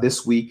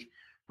 this week,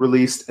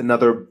 released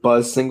another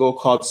buzz single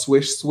called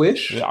Swish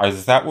Swish.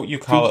 Is that what you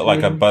call it?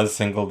 Like a buzz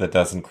single that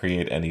doesn't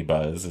create any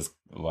buzz? Is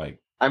like...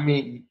 I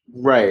mean,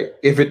 right.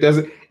 If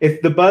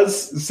the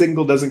buzz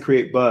single doesn't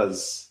create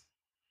buzz,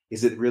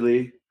 is it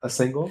really a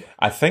single?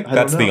 I think I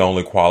that's don't the know.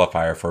 only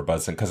qualifier for a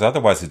buzz single, because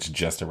otherwise it's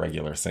just a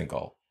regular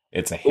single.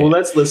 It's a hit. Well,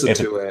 let's listen If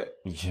to it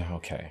Yeah,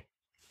 okay.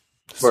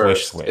 Swish,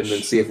 first, swish. and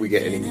then see if we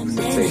get any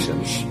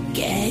sensations.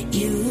 Get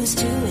used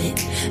to it.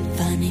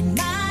 Funny,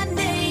 my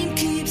name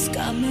keeps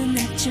coming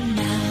at your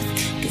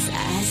mouth. 'Cause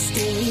I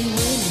stay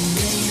winning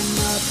them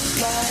up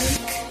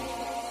like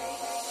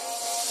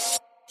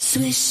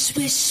swish,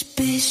 swish,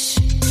 bish.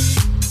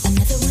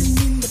 Another one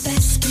in the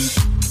basket.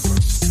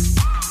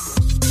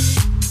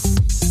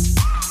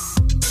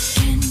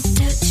 Can't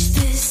touch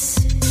this.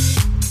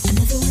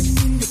 Another one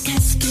in the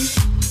casket.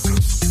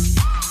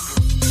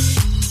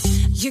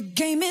 Your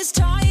game is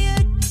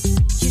tired.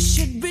 You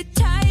should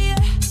retire.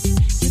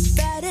 You're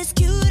bad as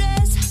cute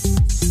as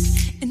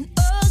an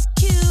old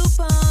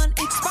coupon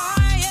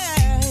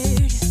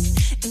expired.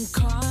 And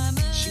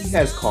karma. She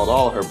has called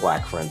all her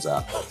black friends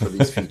up for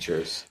these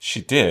features.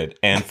 She did.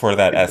 And for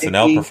that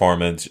SNL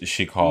performance,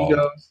 she called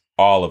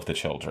all of the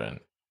children.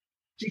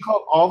 She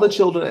called all the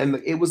children,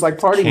 and it was like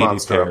Party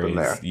Monster up in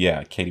there.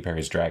 Yeah, Katy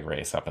Perry's Drag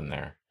Race up in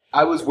there.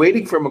 I was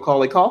waiting for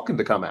Macaulay Culkin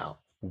to come out.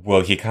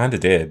 Well, he kind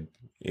of did.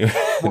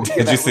 Well,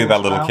 Did you see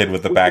that little child kid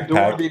with the Dora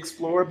backpack? the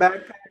Explorer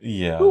backpack?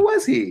 Yeah. Who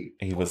was he?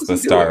 He was What the he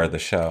star doing? of the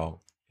show.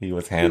 He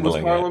was He was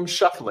handling Harlem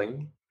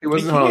Shuffling. It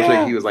wasn't Harlem Yeah.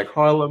 Shake. He was like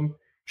Harlem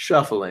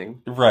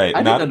Shuffling. it. Right. I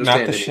didn't Not understand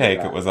the any of shake.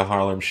 that. It was a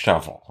Harlem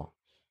Shuffle.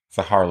 It's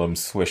a Harlem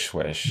Swish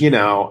Swish. You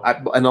know,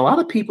 and a lot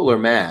of people are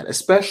mad,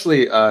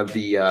 especially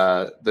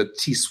the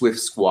T Swift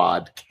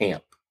Squad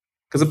camp,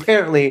 because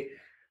apparently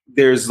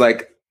there's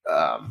like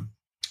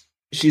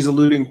she's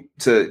alluding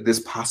to this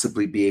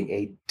possibly being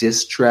a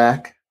diss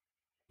track.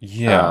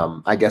 Yeah.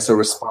 I guess a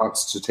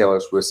response to Taylor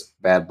Swift's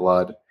Bad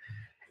Blood.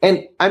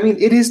 And I mean,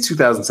 it is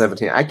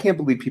 2017. I can't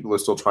believe people are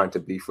still trying to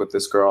beef with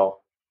this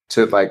girl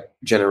to like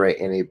generate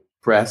any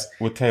press.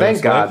 With Taylor Thank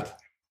Swift? God.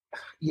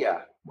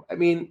 Yeah. I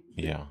mean,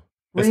 Yeah.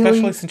 really?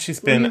 Especially since she's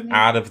been Really?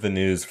 out of the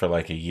news for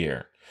like a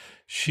year.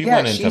 She yeah,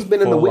 went into she's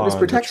been in the witness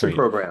full-on protection retreat.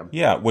 program.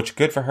 Yeah, which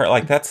good for her.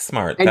 Like, that's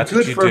smart. And That's good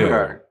what you for do.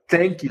 her.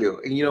 Thank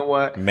you. And you know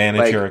what? Manage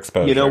Like, your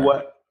exposure. You know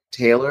what?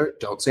 Taylor,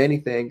 don't say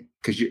anything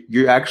because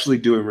you're actually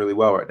doing really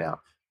well right now.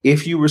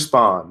 If you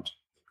respond,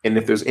 and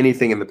if there's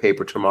anything in the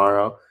paper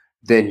tomorrow,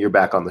 then you're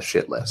back on the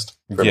shit list.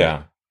 for me.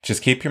 Yeah.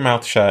 Just keep your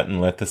mouth shut and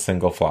let the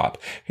single flop.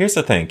 Here's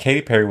the thing.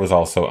 Katy Perry was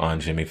also on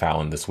Jimmy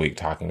Fallon this week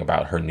talking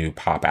about her new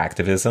pop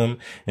activism.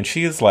 And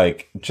she is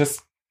like,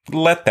 just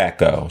let that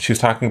go. She was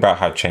talking about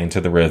how Chained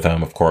to the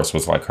Rhythm, of course,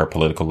 was like her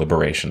political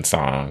liberation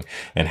song,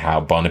 and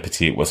how Bon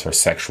Appetit was her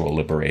sexual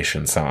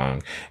liberation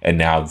song. And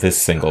now this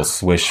single,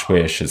 Swish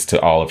Swish, is to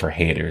all of her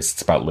haters.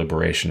 It's about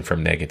liberation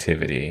from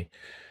negativity.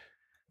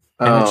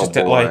 And it's just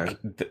boy.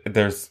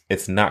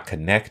 it's not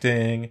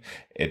connecting.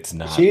 It's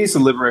not. She needs to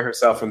liberate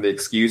herself from the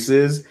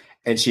excuses,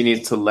 and she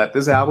needs to let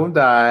this album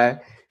die.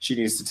 She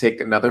needs to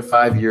take another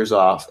 5 years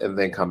off and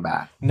then come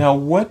back. Now,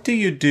 what do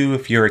you do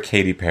if you're a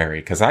Katy Perry?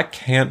 Because I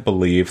can't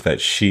believe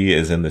that she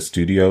is in the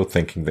studio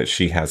thinking that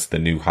she has the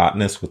new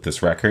hotness with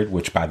this record,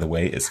 which, by the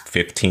way, is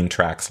 15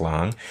 tracks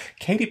long.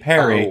 Katy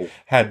Perry Oh.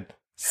 had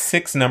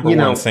 6 number You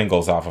know- one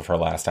singles off of her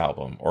last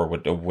album, or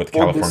with Well,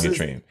 California this is-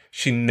 Dream.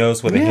 She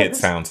knows what a Yeah, hit this-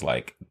 sounds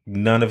like.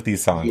 None of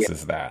these songs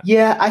is that.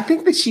 Yeah, I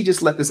think that she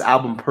just let this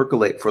album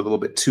percolate for a little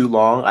bit too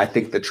long. I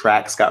think the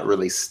tracks got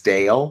really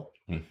stale.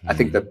 I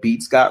think the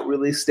beats got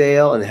really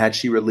stale. And had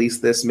she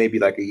released this maybe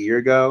like a year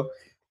ago,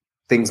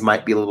 things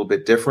might be a little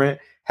bit different.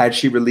 Had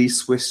she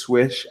released Swish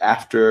Swish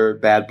after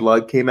Bad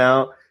Blood came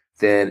out,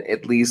 then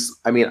at least,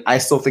 I mean, I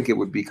still think it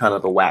would be kind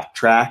of a whack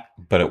track.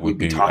 But it would We'd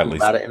be be talking at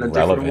least about it in a different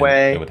relevant.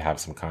 way. It would have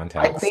some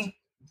context.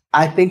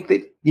 I think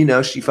that, you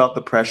know, she felt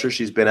the pressure.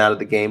 She's been out of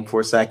the game for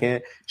a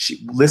second.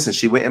 She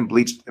went and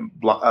bleached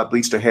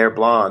her hair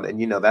blonde, and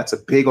you know that's a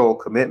big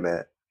old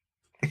commitment.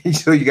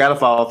 So you got to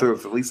follow through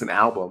with at least an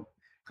album,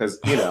 because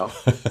you know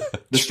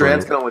the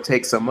strands can only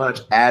take so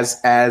much, as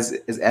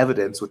is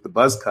evidence with the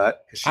buzz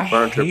cut. Because she I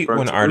burned hate her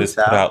when roots artists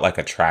put out like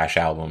a trash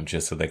album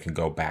just so they can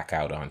go back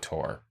out on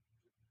tour.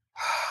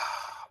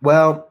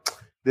 Well,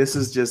 this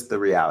is just the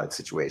reality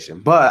situation.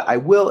 But I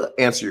will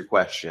answer your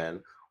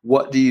question.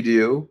 What do you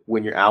do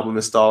when your album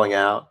is stalling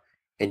out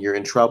and you're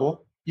in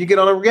trouble? You get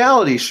on a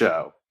reality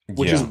show,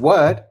 which is Yeah.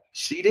 what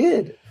she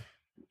did.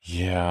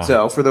 Yeah.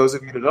 So for those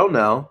of you that don't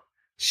know,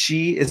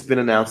 she has been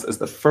announced as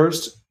the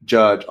first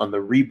judge on the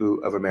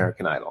reboot of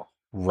American Idol.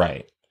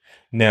 Right.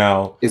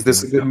 Now, Is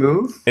this a good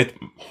move?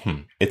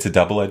 it's a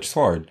double-edged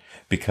sword,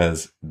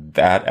 because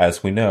that,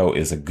 as we know,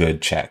 is a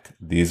good check.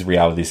 These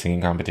reality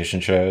singing competition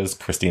shows,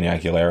 Christina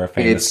Aguilera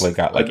famously It's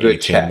got a like good 18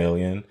 check.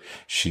 million.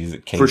 Katy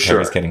For Perry's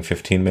sure. getting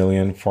 15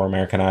 million for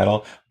American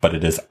Idol, but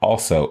it is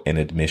also an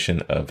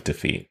admission of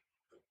defeat.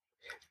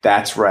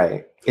 That's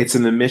right. It's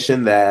an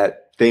admission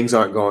that things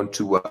aren't going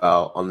too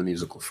well on the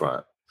musical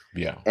front.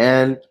 Yeah.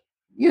 And,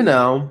 you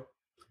know,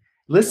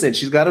 listen,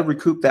 she's got to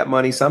recoup that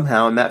money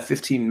somehow, and that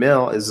 15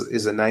 mil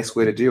is a nice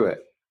way to do it.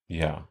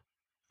 Yeah.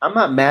 I'm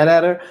not mad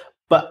at her,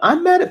 but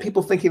I'm mad at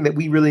people thinking that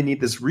we really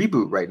need this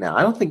reboot right now.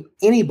 I don't think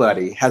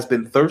anybody has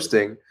been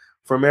thirsting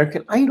for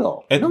American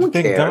Idol. It's No one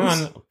been cares.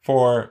 gone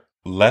for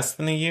less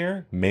than a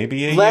year,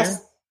 maybe a year.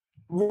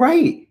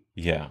 Right.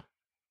 Yeah.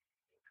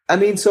 I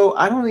mean, so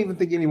I don't even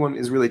think anyone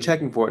is really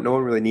checking for it. No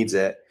one really needs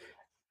it.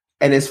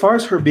 And as far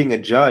as her being a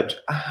judge,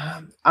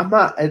 I'm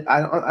not.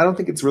 I don't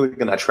think it's really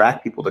going to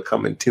attract people to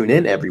come and tune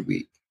in every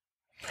week.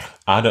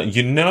 I don't.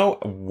 You know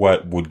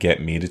what would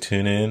get me to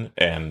tune in?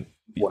 And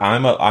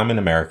I'm an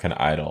American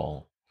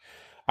Idol.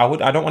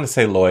 I don't want to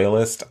say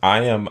loyalist.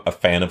 I am a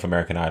fan of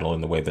American Idol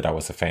in the way that I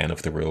was a fan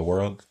of the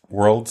Real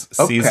World's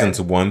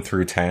seasons 1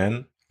 through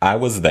 10. I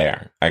was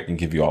there. I can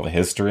give you all the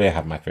history. I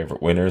have my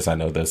favorite winners. I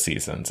know those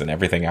seasons, and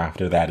everything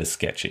after that is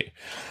sketchy.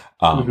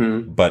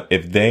 But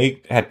if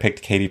they had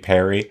picked Katy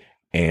Perry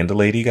and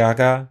Lady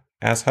Gaga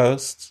as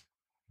hosts,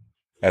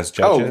 as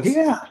judges,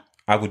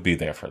 I would be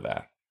there for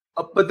that.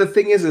 But the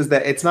thing is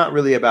that it's not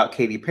really about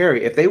Katy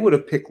Perry. If they would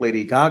have picked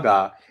Lady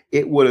Gaga,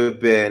 it would have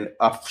been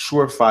a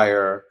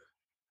surefire,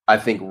 I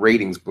think,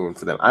 ratings boom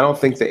for them. I don't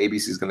think that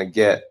ABC is going to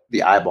get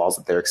the eyeballs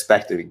that they're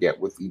expected to get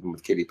even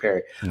with Katy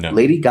Perry. No.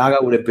 Lady Gaga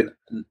would have been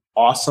an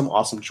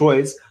awesome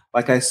choice.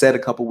 Like I said a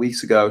couple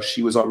weeks ago,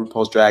 she was on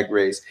RuPaul's Drag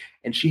Race,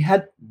 and she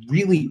had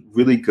really,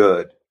 really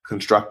good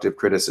constructive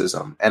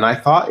criticism. And I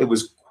thought it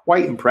was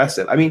quite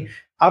impressive. I mean,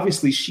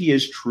 obviously, she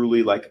is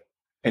truly like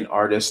an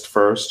artist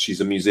first.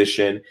 She's a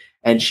musician,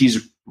 and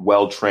she's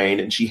well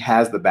trained, and she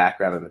has the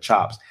background and the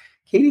chops.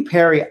 Katy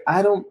Perry,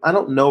 I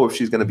don't know if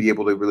she's going to be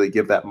able to really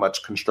give that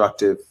much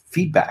constructive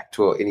feedback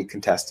to any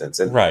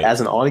contestants. And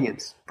as an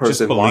audience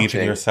person, just believe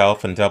in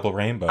yourself and double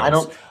rainbows. I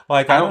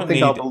don't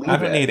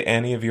need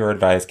any of your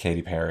advice,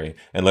 Katy Perry,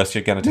 unless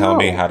you're going to tell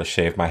me how to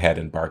shave my head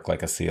and bark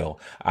like a seal.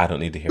 I don't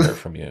need to hear it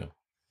from you.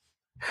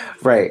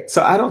 Right.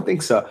 So I don't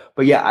think so.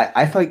 But yeah,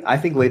 I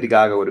think Lady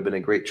Gaga would have been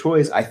a great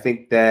choice. I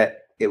think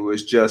that it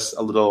was just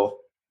a little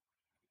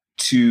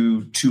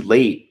too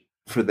late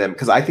for them,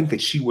 because I think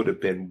that she would have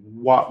been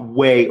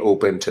way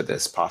open to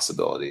this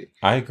possibility.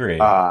 I agree.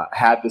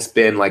 Had this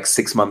been like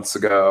 6 months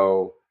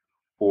ago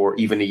or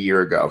even a year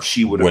ago,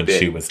 she would have been.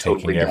 When she was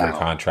taking every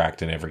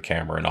contract and every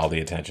camera and all the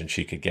attention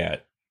she could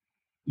get.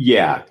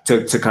 Yeah,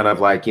 to kind of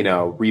like,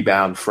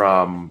 rebound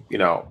from,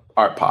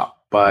 art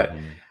pop. But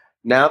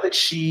now that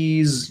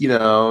she's,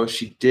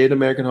 she did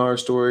American Horror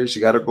Story, she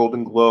got her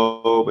Golden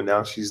Globe, and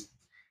now she's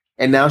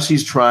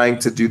trying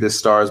to do this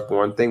Star is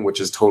Born thing,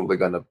 which is totally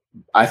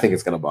I think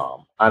it's gonna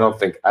bomb. I don't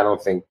think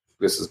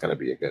this is gonna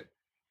be a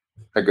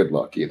good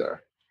look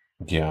either.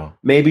 Yeah.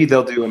 Maybe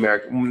they'll do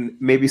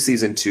maybe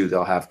season 2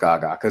 they'll have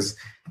Gaga, because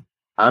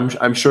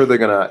I'm sure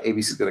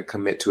ABC's gonna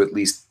commit to at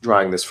least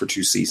drawing this for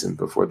 2 seasons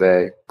before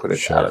they put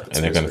it out.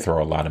 And they're gonna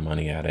throw a lot of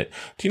money at it.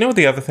 Do you know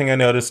the other thing I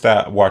noticed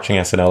watching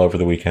SNL over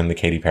the weekend, the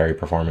Katy Perry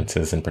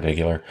performances in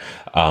particular,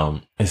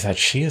 is that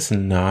she is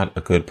not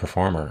a good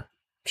performer.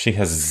 She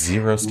has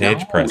zero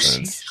stage presence.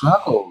 She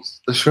struggles.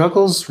 The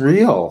struggle's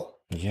real.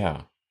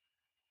 Yeah.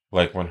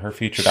 Like when her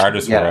featured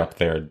artists were up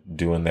there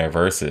doing their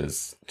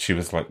verses, she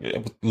was like,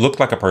 it looked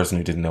like a person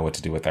who didn't know what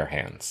to do with their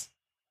hands.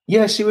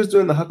 Yeah, she was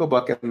doing the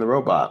Hucklebuck and the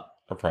Robot.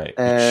 Right.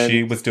 And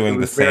she was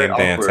doing the same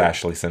dance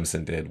Ashley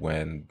Simpson did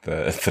when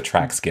the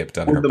track skipped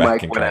on her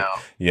backing track.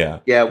 Yeah.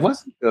 Yeah, it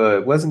wasn't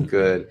good. It wasn't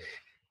good.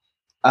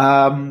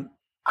 I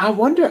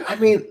wonder, I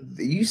mean,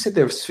 you said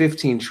there's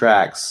 15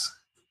 tracks.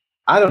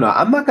 I don't know.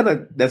 I'm not going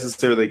to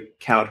necessarily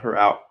count her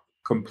out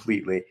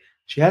completely.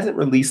 She hasn't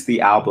released the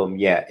album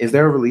yet. Is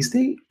there a release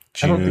date?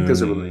 June, I don't think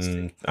there's a release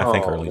date. I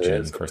think early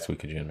June, first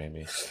week of June,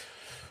 maybe.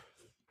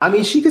 I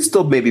mean, she could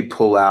still maybe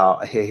pull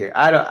out a hit here.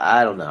 I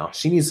don't know.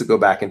 She needs to go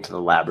back into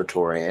the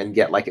laboratory and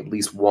get like at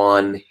least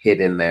one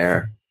hit in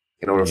there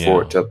in order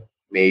for it to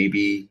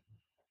maybe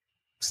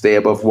stay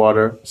above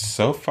water.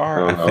 So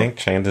far, I think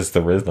Chained to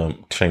the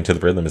Rhythm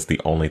is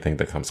the only thing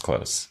that comes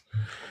close.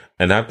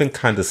 And I've been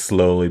kind of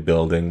slowly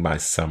building my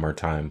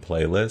summertime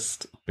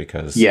playlist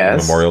because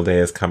Memorial Day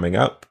is coming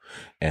up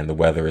and the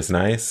weather is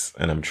nice.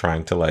 And I'm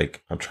trying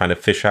to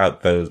fish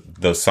out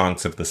those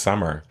songs of the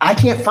summer. I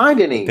can't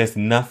find any. There's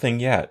nothing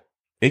yet.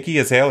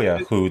 Iggy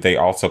Azalea, who they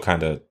also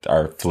kind of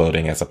are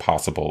floating as a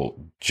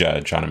possible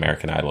judge on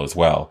American Idol as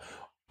well,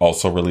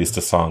 also released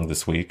a song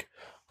this week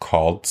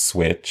called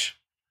Switch,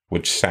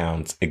 which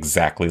sounds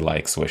exactly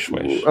like Swish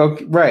Swish.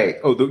 Okay, right.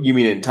 Oh, you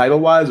mean in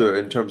title-wise or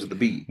in terms of the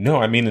beat? No,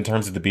 I mean in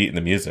terms of the beat and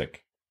the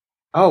music.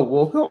 Oh,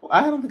 well,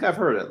 I don't think I've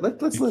heard it.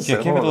 Let's listen.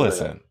 Yeah, give it a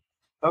listen.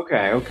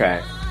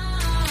 Okay.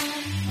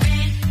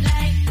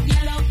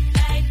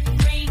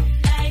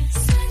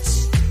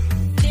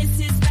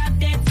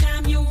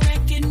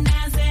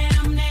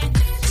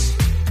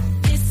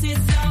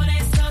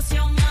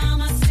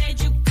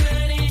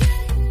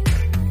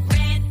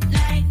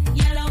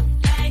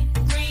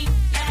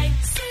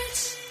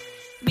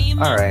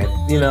 All right.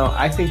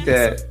 I think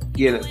that,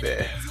 yeah.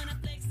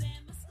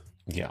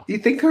 Do you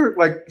think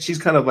she's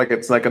kind of like,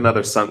 it's like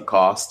another sunk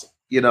cost?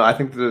 I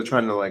think that they're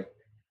trying to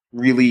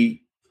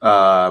really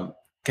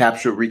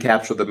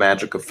recapture the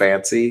magic of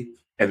Fancy,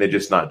 and they're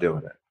just not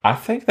doing it. I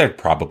think they're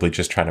probably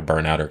just trying to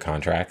burn out her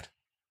contract.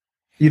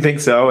 You think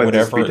so? And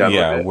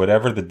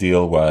whatever the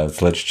deal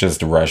was, let's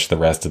just rush the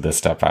rest of this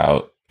stuff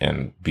out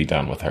and be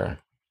done with her.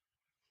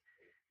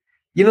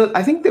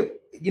 I think that,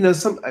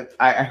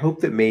 I hope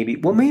that maybe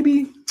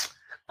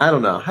I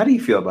don't know. How do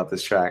you feel about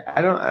this track?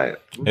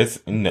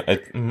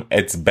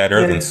 It's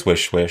better than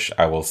Swish Swish,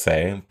 I will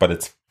say, but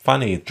it's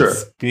funny. The Sure.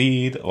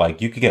 speed, like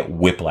you could get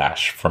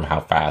whiplash from how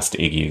fast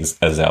Iggy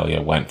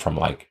Azalea went from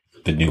like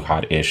the new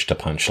hot-ish to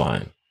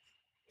Punchline.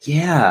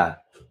 Yeah,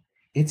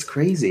 it's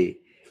crazy.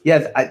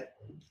 Yeah,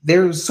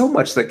 there's so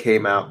much that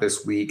came out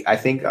this week. I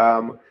think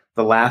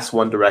the last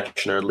One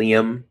Directioner,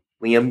 Liam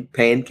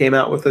Payne, came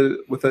out with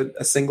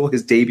a single,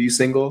 his debut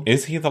single.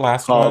 Is he the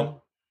last called- one?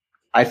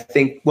 I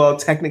think. Well,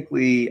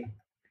 technically,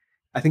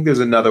 I think there's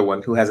another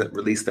one who hasn't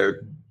released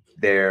their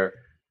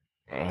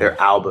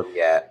album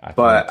yet,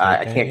 but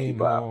I can't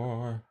keep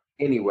up.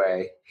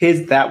 Anyway,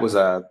 that was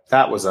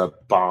a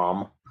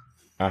bomb.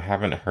 I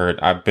haven't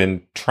heard. I've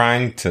been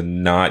trying to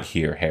not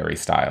hear Harry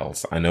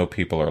Styles. I know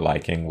people are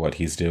liking what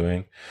he's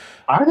doing.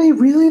 Are they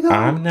really though?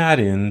 I'm not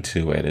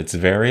into it. It's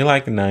very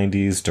like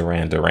 90s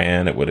Duran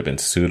Duran. It would have been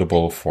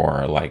suitable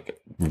for like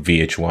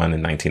VH1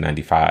 in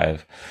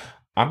 1995.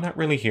 I'm not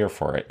really here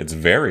for it. It's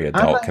very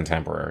adult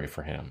contemporary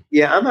for him.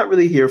 Yeah, I'm not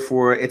really here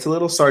for it. It's a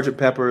little Sgt.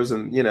 Pepper's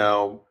and,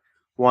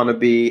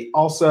 Wannabe.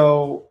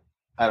 Also,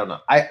 I don't know.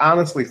 I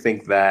honestly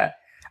think that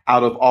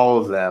out of all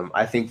of them,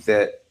 I think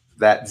that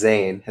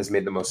Zayn has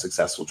made the most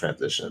successful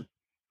transition.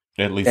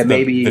 At least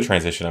the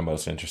transition I'm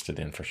most interested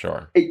in, for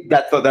sure.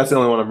 That's the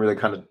only one I'm really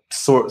kind of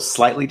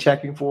slightly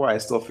checking for. I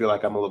still feel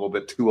like I'm a little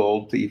bit too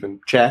old to even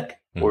check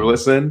or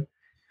listen.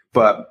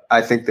 But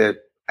I think that,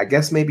 I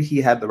guess maybe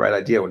he had the right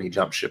idea when he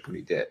jumped ship when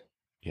he did.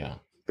 Yeah.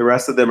 The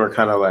rest of them are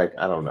kind of like,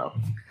 I don't know.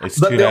 It's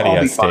too daddy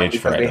on stage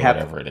fright or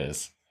whatever it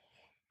is.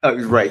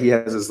 Right. He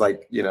has his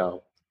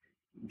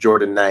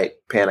Jordan Knight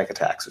panic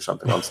attacks or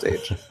something on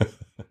stage.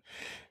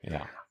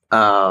 Yeah.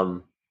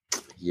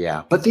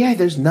 Yeah. But yeah,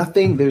 there's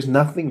nothing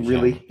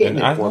really hitting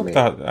it for me.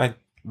 I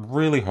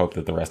really hope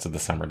that the rest of the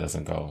summer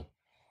doesn't go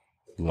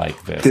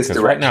like this. Because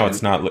right now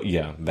it's not,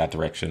 that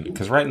direction.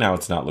 Because right now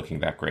it's not looking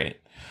that great.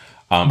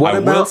 I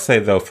will say,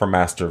 though, for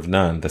Master of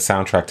None, the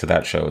soundtrack to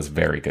that show is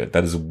very good.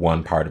 That is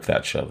one part of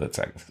that show that's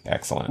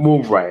excellent.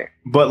 Well, right.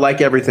 But like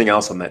everything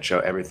else on that show,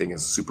 everything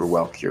is super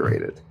well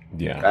curated.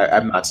 Yeah.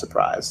 I'm not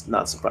surprised.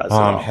 Not surprised at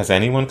all. Has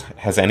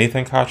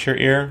anything caught your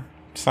ear,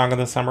 Song of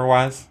the Summer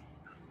wise?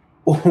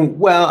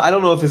 Well, I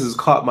don't know if this has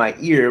caught my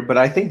ear, but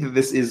I think that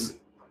this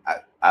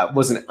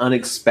was an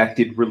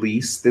unexpected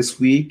release this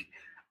week.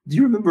 Do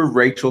you remember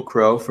Rachel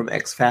Crow from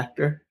X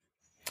Factor?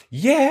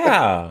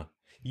 Yeah.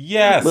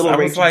 Yes, I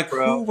was like,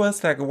 Crow. Who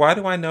was that? Why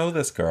do I know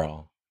this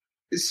girl?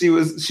 She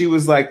was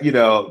like, she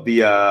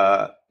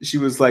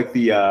was like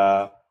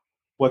the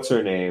what's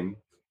her name?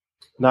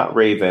 Not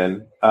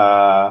Raven.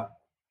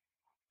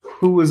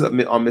 Who was on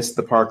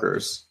Mr.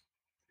 Parkers?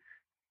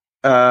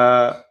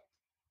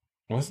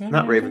 Wasn't it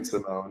not Raven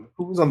Simone?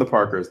 Who was on the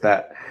Parkers?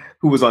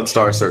 Who was on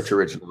Star Search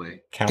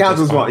originally?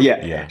 Countess Vaughn.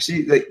 Yeah.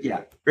 She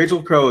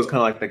Rachel Crow is kind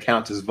of like the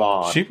Countess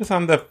Vaughn. She was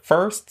on the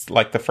first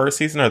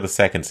season or the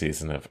second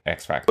season of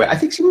X Factor. Wait, I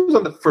think she was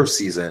on the first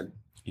season.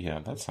 Yeah,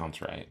 that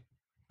sounds right.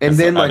 And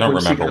then I don't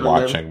remember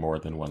watching more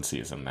than one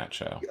season that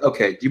show.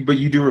 Okay, but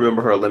you do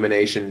remember her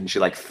elimination, and she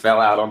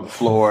fell out on the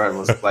floor and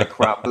was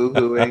crop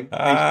boo-hooing. She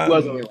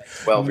was only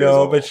 12 years old.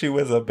 No, but she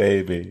was a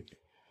baby.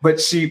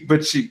 But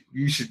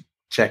you should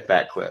check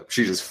that clip.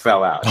 She just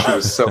fell out. She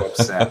was so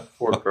upset.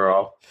 Poor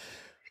girl.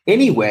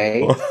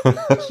 Anyway,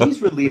 she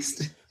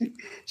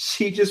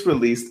just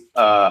released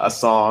a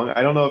song.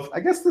 I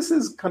guess this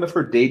is kind of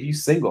her debut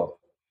single.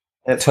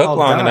 It took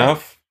long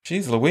enough.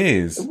 Jeez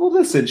Louise. Well,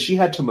 listen, she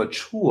had to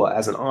mature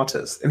as an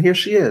artist. And here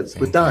she is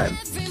with Dime.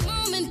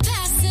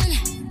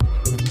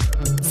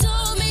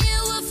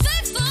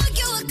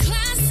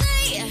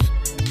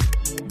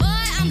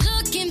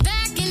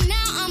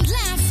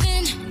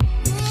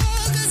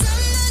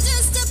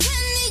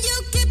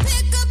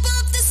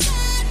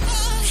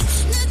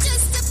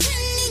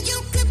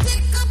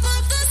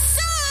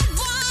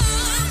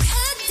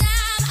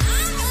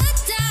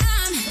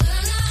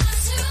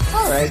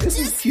 This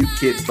is cute,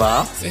 Kid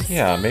Bop.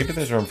 Yeah, maybe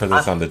there's room for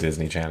this on the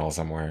Disney Channel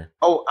somewhere.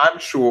 Oh, I'm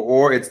sure.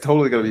 Or it's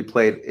totally going to be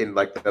played in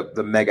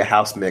the mega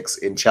house mix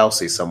in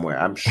Chelsea somewhere.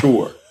 I'm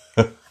sure.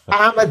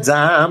 I'm a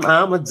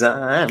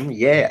dime.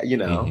 Yeah,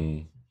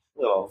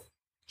 little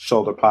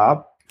shoulder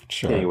pop.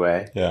 Sure.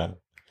 Anyway. Yeah.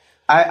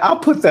 I'll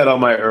put that on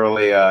my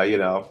early,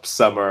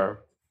 summer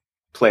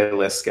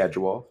playlist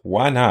schedule.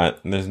 Why not?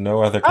 There's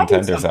no other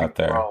contenders out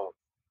there.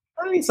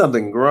 I need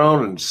something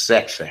grown and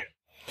sexy.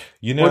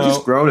 Or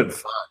just grown and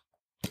fun.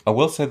 I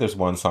will say there's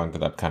one song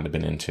that I've kind of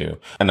been into,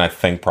 and I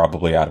think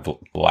probably out of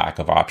lack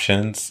of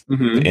options,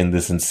 in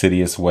this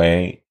insidious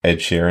way, Ed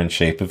Sheeran's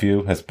Shape of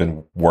You has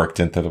been worked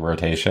into the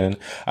rotation.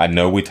 I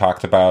know we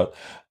talked about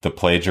the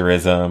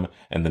plagiarism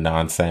and the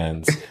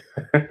nonsense.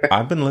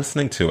 I've been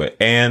listening to it,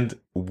 and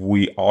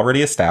we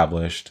already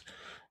established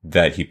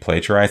that he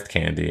plagiarized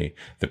Candy.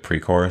 The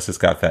pre-chorus has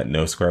got that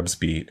No Scrubs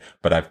beat,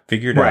 but I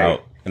figured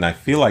out, and I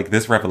feel like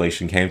this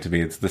revelation came to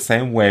me. It's the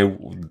same way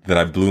that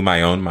I blew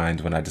my own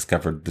mind when I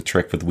discovered the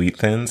trick with Wheat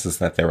Thins is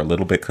that they're a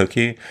little bit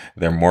cookie.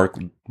 They're more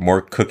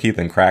cookie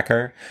than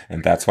cracker,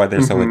 and that's why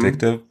they're so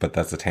addictive, but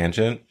that's a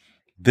tangent.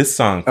 This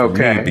song for me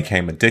Okay.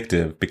 became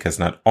addictive because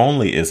not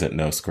only is it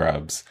no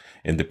scrubs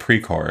in the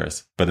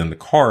pre-chorus, but in the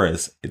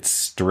chorus, it's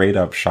straight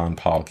up Sean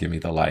Paul, Give Me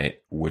the Light,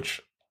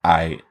 which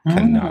I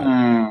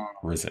cannot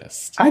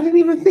resist. I didn't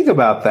even think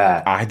about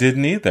that. I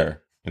didn't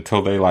either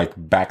until they like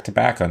back to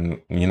back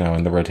on,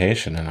 in the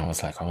rotation. And I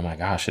was like, oh my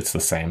gosh, it's the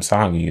same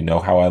song. You know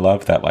how I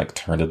love that like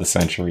turn of the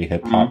century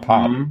hip hop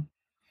pop.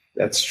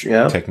 That's true.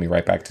 Yeah. Take me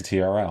right back to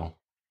TRL.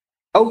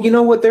 Oh, you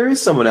know what? There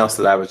is someone else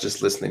that I was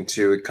just listening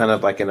to, kind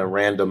of like in a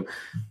random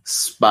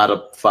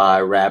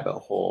Spotify rabbit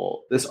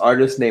hole. This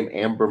artist named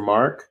Amber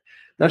Mark.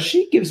 Now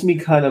she gives me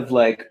kind of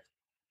like,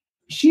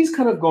 she's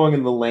kind of going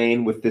in the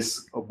lane with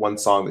this one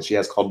song that she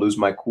has called Lose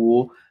My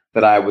Cool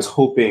that I was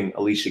hoping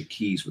Alicia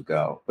Keys would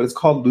go. But it's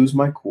called Lose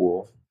My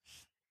Cool.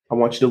 I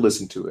want you to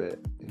listen to it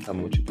and tell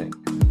me what you think.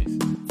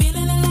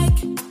 Feeling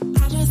like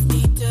I just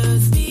need to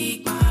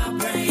speak my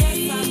brain.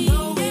 Yes, I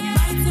know it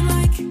might seem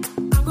like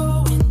I'm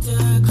going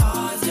to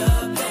cause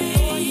your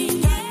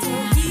pain. Got to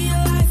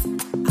realize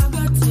I've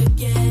got to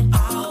get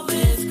all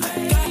this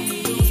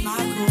crazy. Got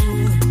to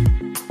lose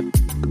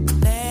my cool.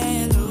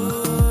 Let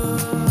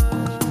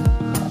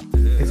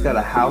loose. It's got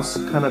a house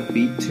kind of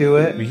beat to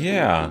it.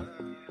 Yeah,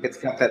 It's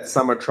got that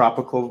summer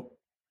tropical,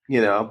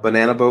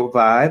 banana boat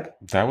vibe.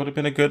 that would have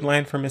been a good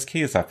lane for Miss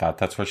Keys. I thought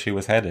that's where she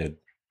was headed.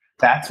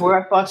 That's where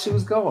I thought she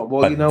was going.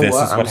 Well, But you know this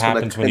what? is what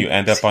happens when you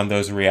end up on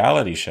those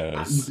reality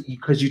shows.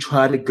 Because you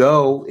try to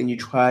go and you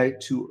try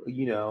to,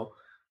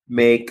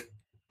 make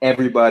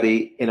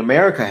everybody in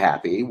America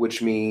happy,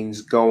 which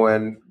means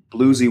going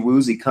bluesy,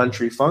 woozy,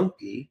 country,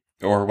 funky.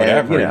 Or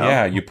whatever, And,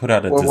 yeah. You put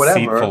out a or whatever.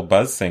 deceitful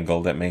buzz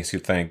single that makes you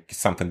think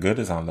something good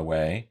is on the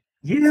way.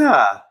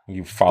 Yeah,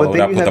 You followed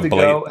then up you with have a to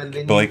go and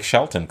then Blake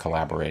Shelton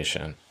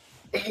collaboration.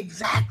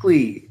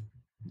 exactly.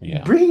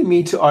 Yeah. Bringing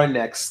me to our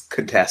next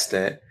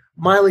contestant,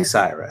 Miley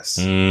Cyrus.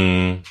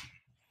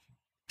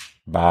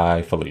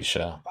 Bye,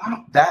 Felicia.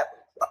 Wow,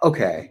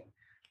 okay.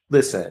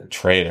 Listen,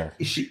 Traitor.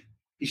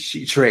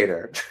 she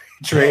traitor.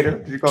 Traitor?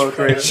 Did you call her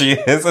traitor? She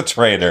is a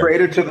traitor.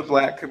 Traitor to the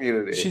black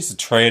community. She's a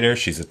traitor.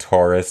 She's a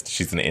tourist.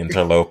 She's an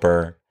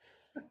interloper.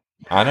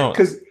 I don't.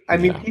 Because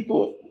Yeah.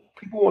 people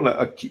want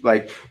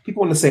to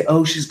people want to say,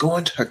 "Oh, she's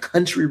going to her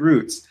country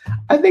roots."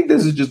 I think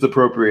this is just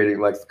appropriating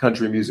like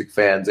country music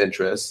fans'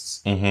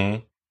 interests.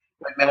 Mm-hmm.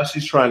 Like now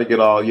she's trying to get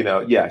all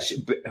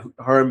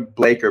her and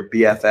Blake are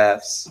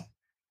BFFs.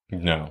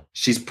 No.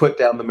 She's put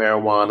down the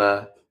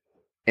marijuana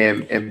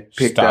and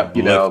picked Stop up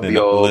the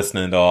old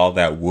listening to all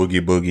that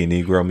woogie boogie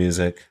Negro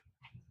music.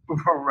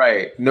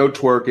 right. No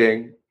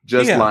twerking,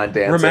 just line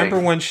dancing. Remember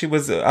when she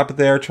was up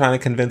there trying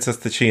to convince us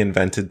that she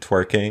invented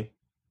twerking?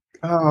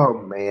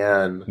 Oh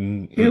man,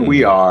 Mm-mm. here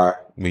we are.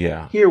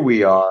 Yeah. Here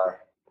we are.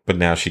 But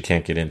now she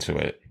can't get into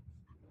it.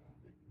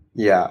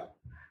 Yeah.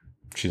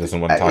 She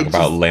doesn't want to talk It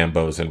about just-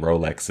 Lambos and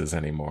Rolexes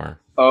anymore.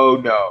 Oh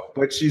no.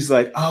 But she's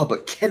like, oh,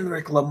 but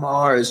Kendrick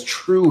Lamar is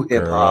true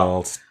hip hop.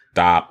 Girl,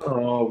 stop.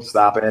 Oh,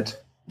 stop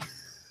it.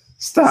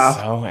 Stop.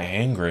 So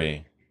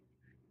angry.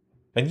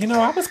 And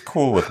I was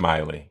cool with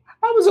Miley.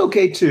 I was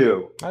okay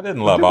too. I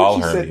didn't love Remember all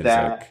she her said music.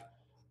 that?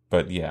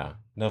 But yeah,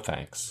 no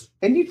thanks.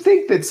 And you'd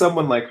think that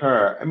someone like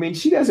her, I mean,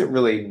 she doesn't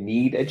really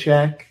need a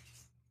check.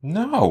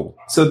 No.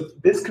 So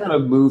this kind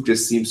of move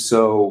just seems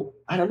so,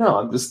 I don't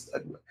know.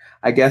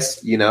 I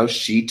guess,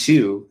 she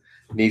too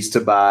needs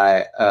to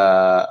buy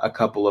a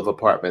couple of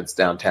apartments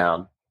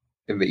downtown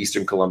in the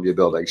Eastern Columbia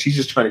building. She's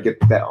just trying to get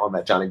that on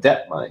that Johnny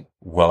Depp money.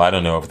 Well, I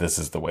don't know if this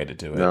is the way to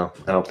do it. No,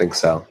 I don't think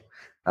so.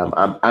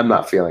 I'm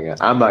not feeling it.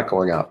 I'm not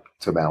going out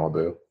to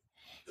Malibu.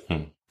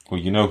 Well,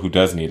 you know who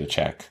does need a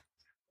check?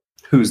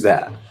 Who's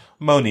that?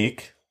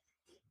 Monique.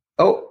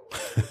 Oh,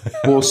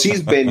 well,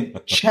 she's been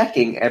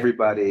checking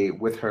everybody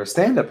with her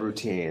stand-up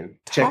routine.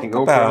 Checking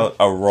Talk Oprah, about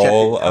a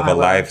role checking of a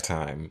Tyler.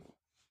 lifetime.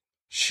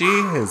 She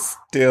is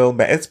still,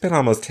 it's been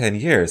almost 10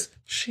 years.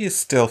 She is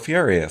still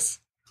furious.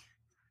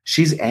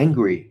 She's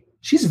angry.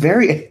 She's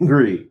very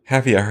angry.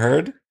 Have you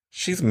heard?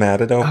 She's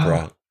mad at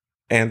Oprah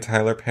and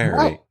Tyler Perry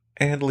What?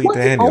 and Lee What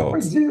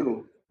Daniels. did Oprah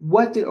do?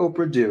 What did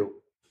Oprah do?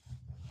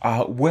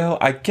 Well,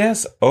 I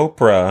guess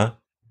Oprah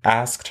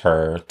asked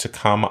her to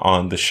come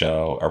on the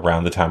show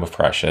around the time of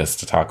Precious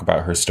to talk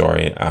about her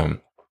story.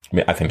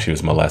 I think she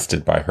was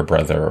molested by her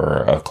brother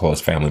or a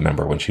close family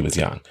member when she was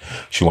young.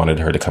 She wanted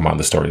her to come on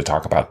the story to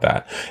talk about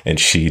that,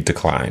 and she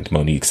declined.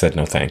 Monique said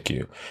no thank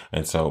you.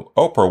 And so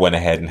Oprah went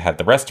ahead and had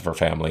the rest of her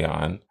family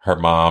on, her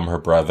mom, her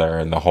brother,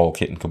 and the whole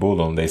kit and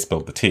caboodle, and they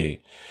spilled the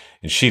tea.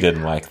 And she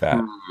didn't like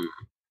that.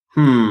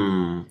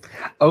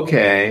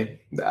 Okay.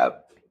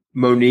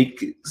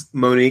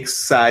 Monique's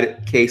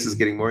side case is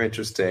getting more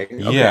interesting.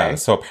 Okay. Yeah,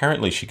 so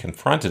apparently she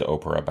confronted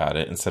Oprah about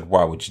it and said,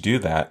 why would you do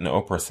that? And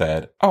Oprah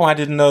said, oh, I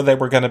didn't know they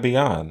were going to be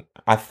on.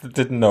 I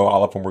didn't know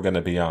all of them were going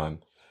to be on.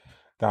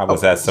 I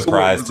was as So it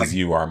surprised was like- as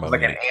you are, It was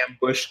like Monique. an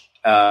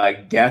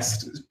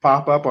guest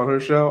pop up on her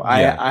show.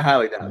 Yeah. I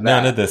highly doubt that.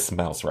 None of this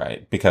smells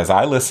right, because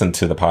I listened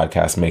to the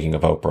podcast Making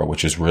of Oprah,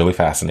 which is really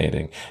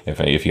fascinating.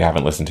 If you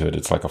haven't listened to it,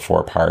 it's like a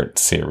 4-part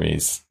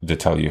series to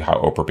tell you how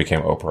Oprah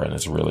became Oprah, and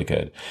it's really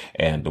good.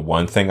 And the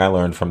one thing I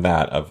learned from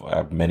that,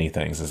 of many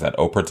things, is that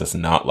Oprah does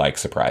not like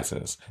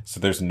surprises. So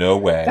there's no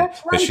way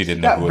That's right. that she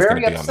didn't know who was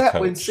going to be on the upset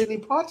coach. when Sidney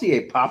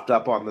Poitier popped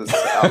up on the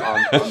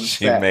on the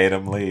She set. made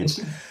him And leave.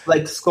 she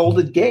like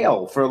scolded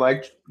Gail for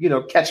like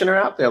catching her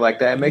out there like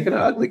that and making her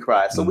ugly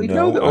cry. So we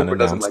know that Oprah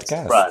doesn't like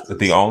surprises.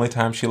 The only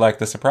time she liked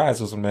the surprise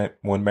was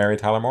when Mary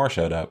Tyler Moore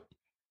showed up.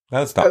 That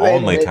was the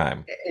only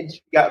time. And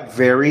she got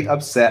very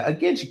upset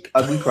again. She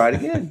ugly cried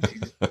again.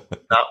 She's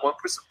not one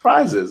for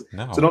surprises.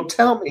 No. So don't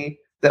tell me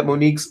that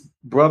Monique's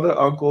brother,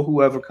 uncle,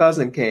 whoever,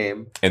 cousin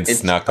came And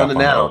snuck up on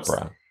unannounced.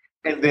 Oprah.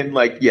 And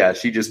then,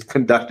 she just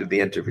conducted the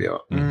interview.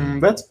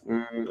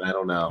 Mhm. I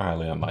don't know.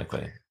 Highly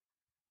unlikely.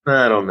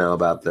 I don't know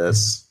about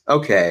this.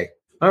 Okay.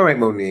 All right,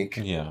 Monique.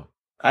 Yeah.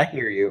 I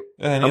hear you.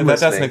 And I'm that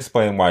doesn't listening.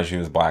 explain why she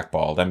was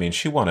blackballed. I mean,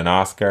 she won an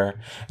Oscar.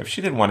 If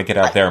she didn't want to get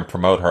out there and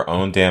promote her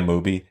own damn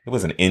movie, it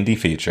was an indie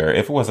feature.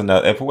 If it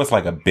was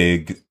like a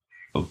big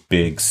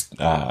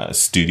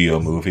studio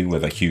movie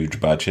with a huge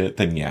budget,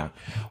 then yeah,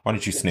 why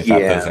don't you sniff out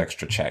those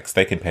extra checks?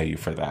 They can pay you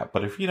for that.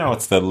 But if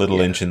it's the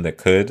little engine that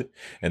could,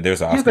 and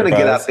there's Oscar You're going to buzz,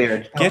 get out there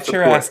and help get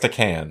your support. ass to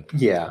Cannes.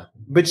 Yeah.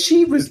 But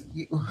she was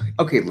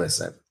okay.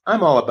 Listen,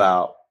 I'm all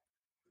about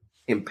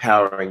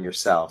empowering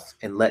yourself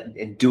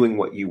and doing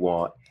what you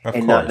want, Of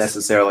and course. not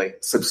necessarily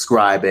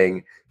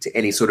subscribing to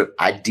any sort of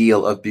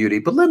ideal of beauty.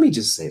 But let me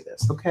just say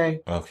this,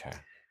 okay? Okay.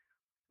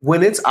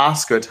 When it's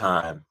Oscar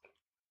time,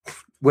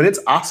 when it's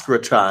Oscar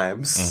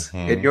times,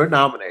 Mhm. and you're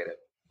nominated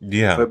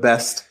Yeah. for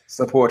Best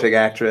Supporting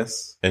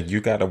Actress, And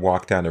you got to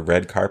walk down a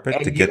red carpet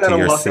and to you get got to to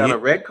your walk seat. down a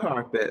red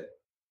carpet,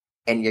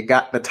 and you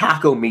got the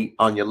taco meat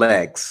on your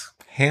legs.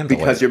 Handle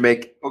Because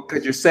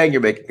it. you're saying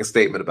you're making a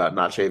statement about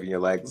not shaving your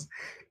legs.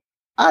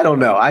 I don't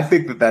know. I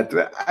think that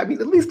I mean,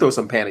 at least throw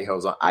some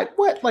pantyhose on.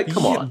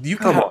 Come on, You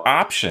come got on.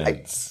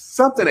 options.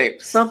 Something.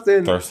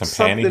 Throw some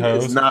Something pantyhose.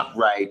 is not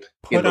right.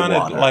 Put in the on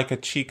water. it like a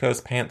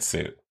Chico's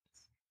pantsuit.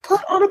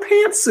 Put on a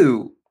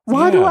pantsuit.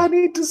 Why do Yeah. I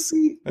need to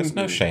see? There's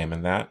no shame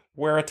in that.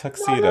 Wear a Not at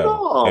tuxedo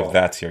all. if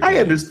that's your I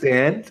game.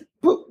 understand,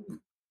 but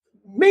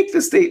make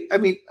the state. I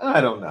mean, I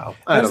don't know.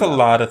 There's a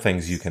lot of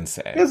things you can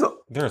say. There's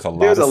There's a lot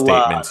there's of a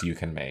lot. statements you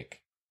can make.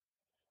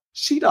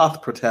 She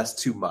doth protest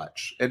too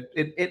much, and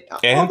all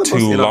And the too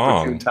most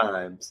long. inopportune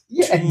times.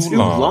 Yeah, and Too too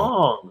long.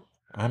 long.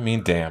 I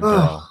mean, damn,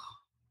 girl.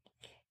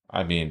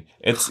 I mean,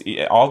 it's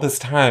all this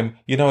time.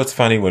 It's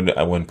funny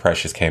when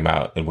Precious came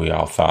out, and we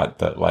all thought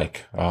that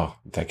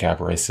that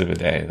Gabourey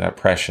Sidibe, that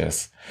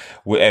Precious,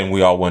 and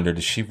we all wondered,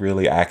 is she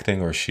really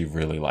acting or is she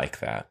really like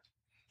that?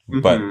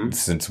 Mhm. But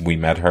since we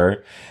met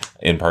her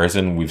in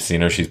person, we've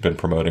seen her. She's been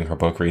promoting her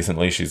book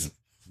recently. She's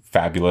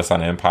fabulous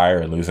on Empire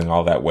and losing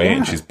all that weight,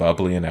 and Yeah. she's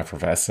bubbly and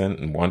effervescent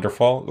and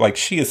wonderful. Like,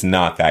 she is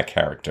not that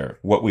character.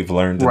 What we've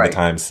learned in Right. the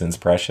time since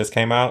Precious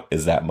came out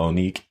is that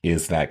Monique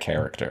is that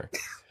character.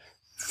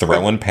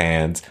 Throwing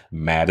pans,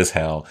 mad as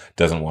hell,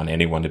 doesn't want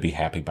anyone to be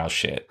happy about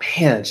shit.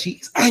 Man,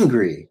 she's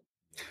angry.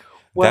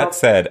 Well, That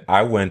said,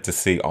 I went to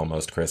see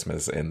Almost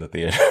Christmas in the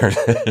theater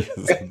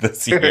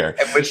this year.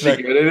 and was she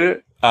Like, good at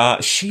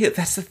it?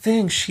 that's the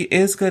thing. She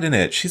is good in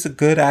it. She's a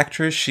good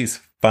actress. She's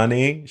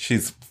funny.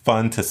 She's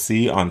fun to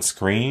see on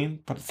screen.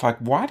 But it's like,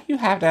 why do you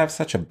have to have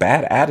such a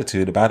bad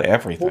attitude about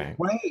everything?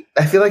 Right.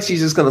 I feel like she's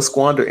just going to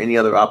squander any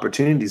other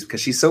opportunities because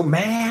she's so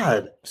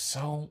mad.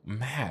 So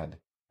mad.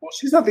 Well,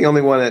 she's not the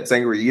only one that's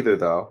angry either,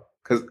 though.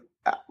 Because,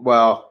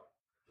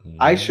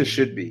 Aisha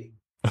should be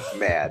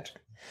mad.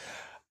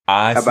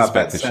 I about suspect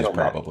that that she's settlement.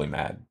 probably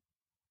mad.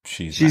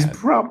 She's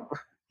mad.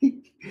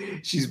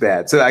 She's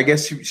bad. So I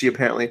guess she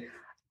apparently.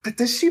 But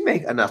does she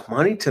make enough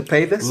money to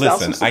pay this?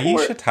 Listen, spousal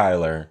support? Aisha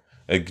Tyler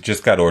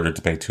just got ordered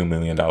to pay $2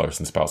 million in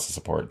spousal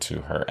support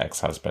to her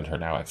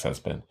now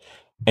ex-husband.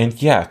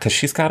 And yeah, because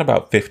she's got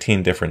about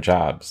 15 different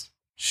jobs.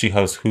 She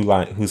hosts Whose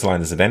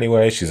Line Is It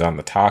Anyway? She's on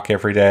The Talk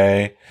every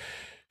day.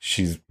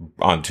 She's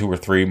on 2 or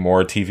 3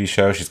 more TV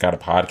shows. She's got a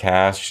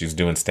podcast. She's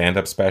doing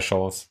stand-up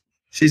specials.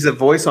 She's a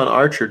voice on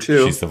Archer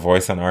too. She's the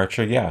voice on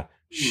Archer. Yeah.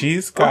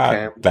 She's got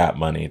Okay. that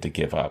money to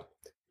give up.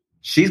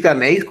 She's got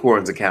an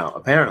Acorns account,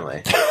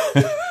 apparently.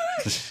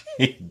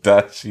 She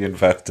does. She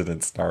invested in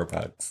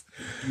Starbucks.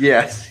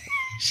 Yes.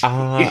 She's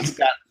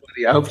got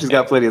plenty. I hope she's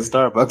got plenty of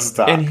Starbucks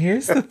stock. And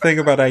here's the thing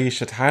about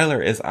Aisha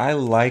Tyler is I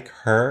like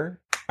her.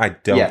 I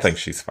don't Yes. think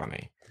she's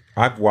funny.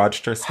 I've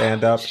watched her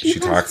stand up. She She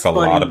has talks a funny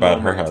lot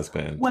about her moments.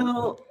 husband.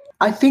 Well,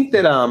 I think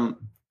that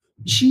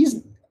she's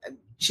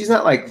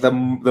not like the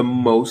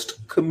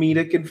most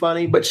comedic and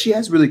funny, but she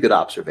has really good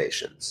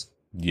observations.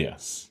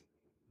 Yes.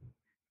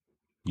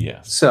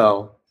 Yes.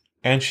 So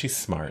And she's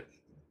smart.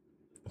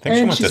 I think she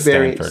And went to she's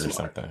very Stanford or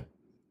smart. something.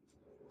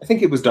 I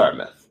think it was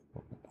Dartmouth.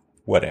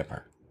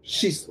 Whatever.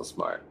 She's so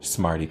smart.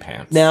 Smarty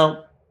pants.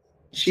 Now,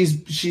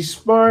 she's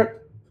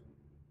smart,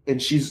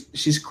 and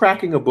she's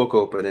cracking a book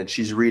open and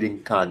she's reading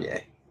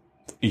Kanye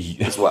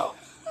Yeah. as well.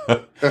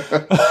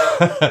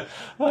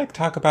 Like,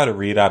 talk about a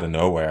read out of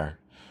nowhere.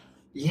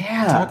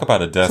 Yeah. Talk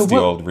about a dusty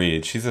what- old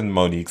read. She's in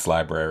Monique's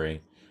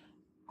library.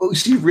 Well,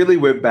 she really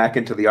went back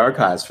into the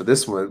archives for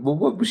this one. Well,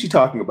 what was she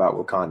talking about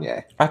with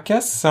Kanye? I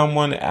guess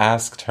someone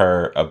asked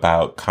her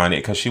about Kanye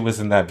because she was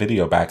in that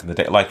video back in the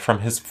day, like from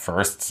his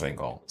first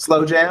single,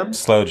 Slow Jams?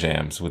 Slow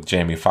Jams with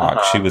Jamie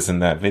Foxx. She was in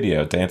that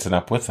video dancing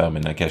up with him.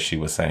 And I guess she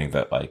was saying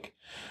that, like,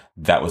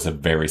 that was a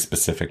very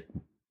specific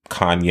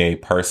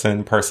Kanye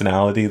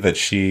personality that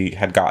she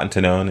had gotten to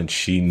know. And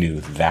she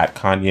knew that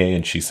Kanye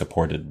and she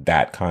supported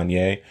that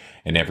Kanye.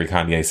 And every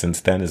Kanye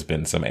since then has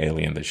been some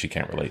alien that she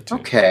can't relate to.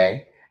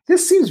 Okay.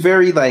 This seems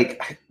very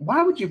like,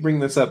 why would you bring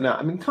this up now?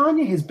 I mean,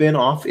 Kanye has been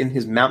off in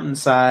his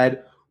mountainside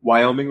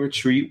Wyoming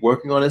retreat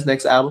working on his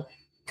next album.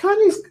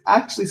 Kanye's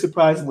actually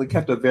surprisingly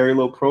kept a very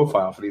low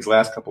profile for these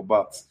last couple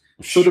months.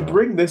 So to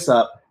bring this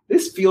up,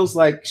 this feels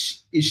like,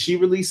 is she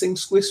releasing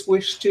Squish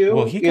Squish too?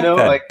 Well, he got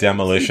that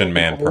Demolition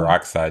Man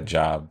Peroxide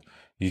job.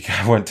 He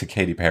went to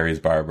Katy Perry's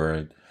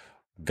barber,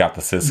 got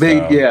the Cisco,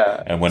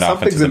 and went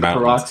off into the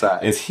mountains.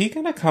 Peroxide. Is he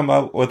going to come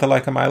up with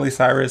a Miley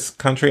Cyrus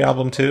country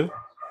album too?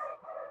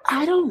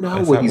 I don't know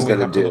Is what that he's we going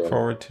to have do. Look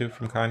forward to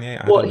from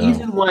Kanye. Well, he's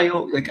in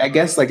Wyoming. Like, I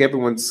guess like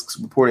everyone's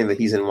reporting that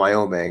he's in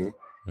Wyoming.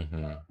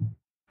 Mm-hmm.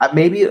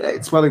 Maybe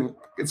it's probably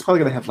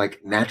going to have like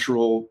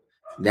natural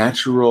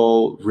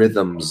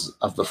rhythms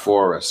of the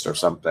forest or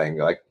something,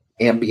 like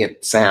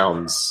ambient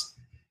sounds,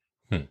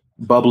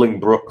 bubbling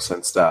brooks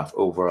and stuff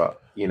over an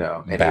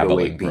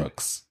babbling 808 beat.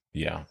 brooks.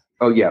 Yeah.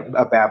 Oh yeah,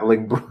 a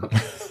babbling brook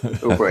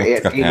over an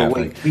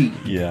 808 beat.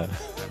 Yeah.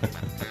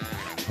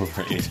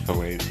 Over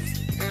 808.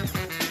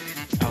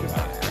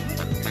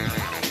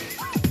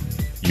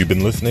 You've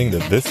been listening to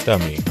This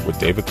Dummy with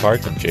David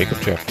Clark and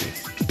Jacob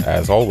Jeffries.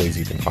 As always,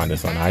 you can find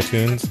us on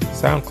iTunes,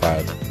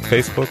 SoundCloud,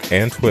 Facebook,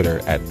 and Twitter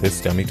at This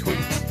Dummy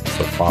Tweets.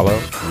 So follow,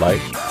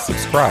 like,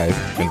 subscribe,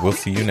 and we'll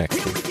see you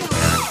next week.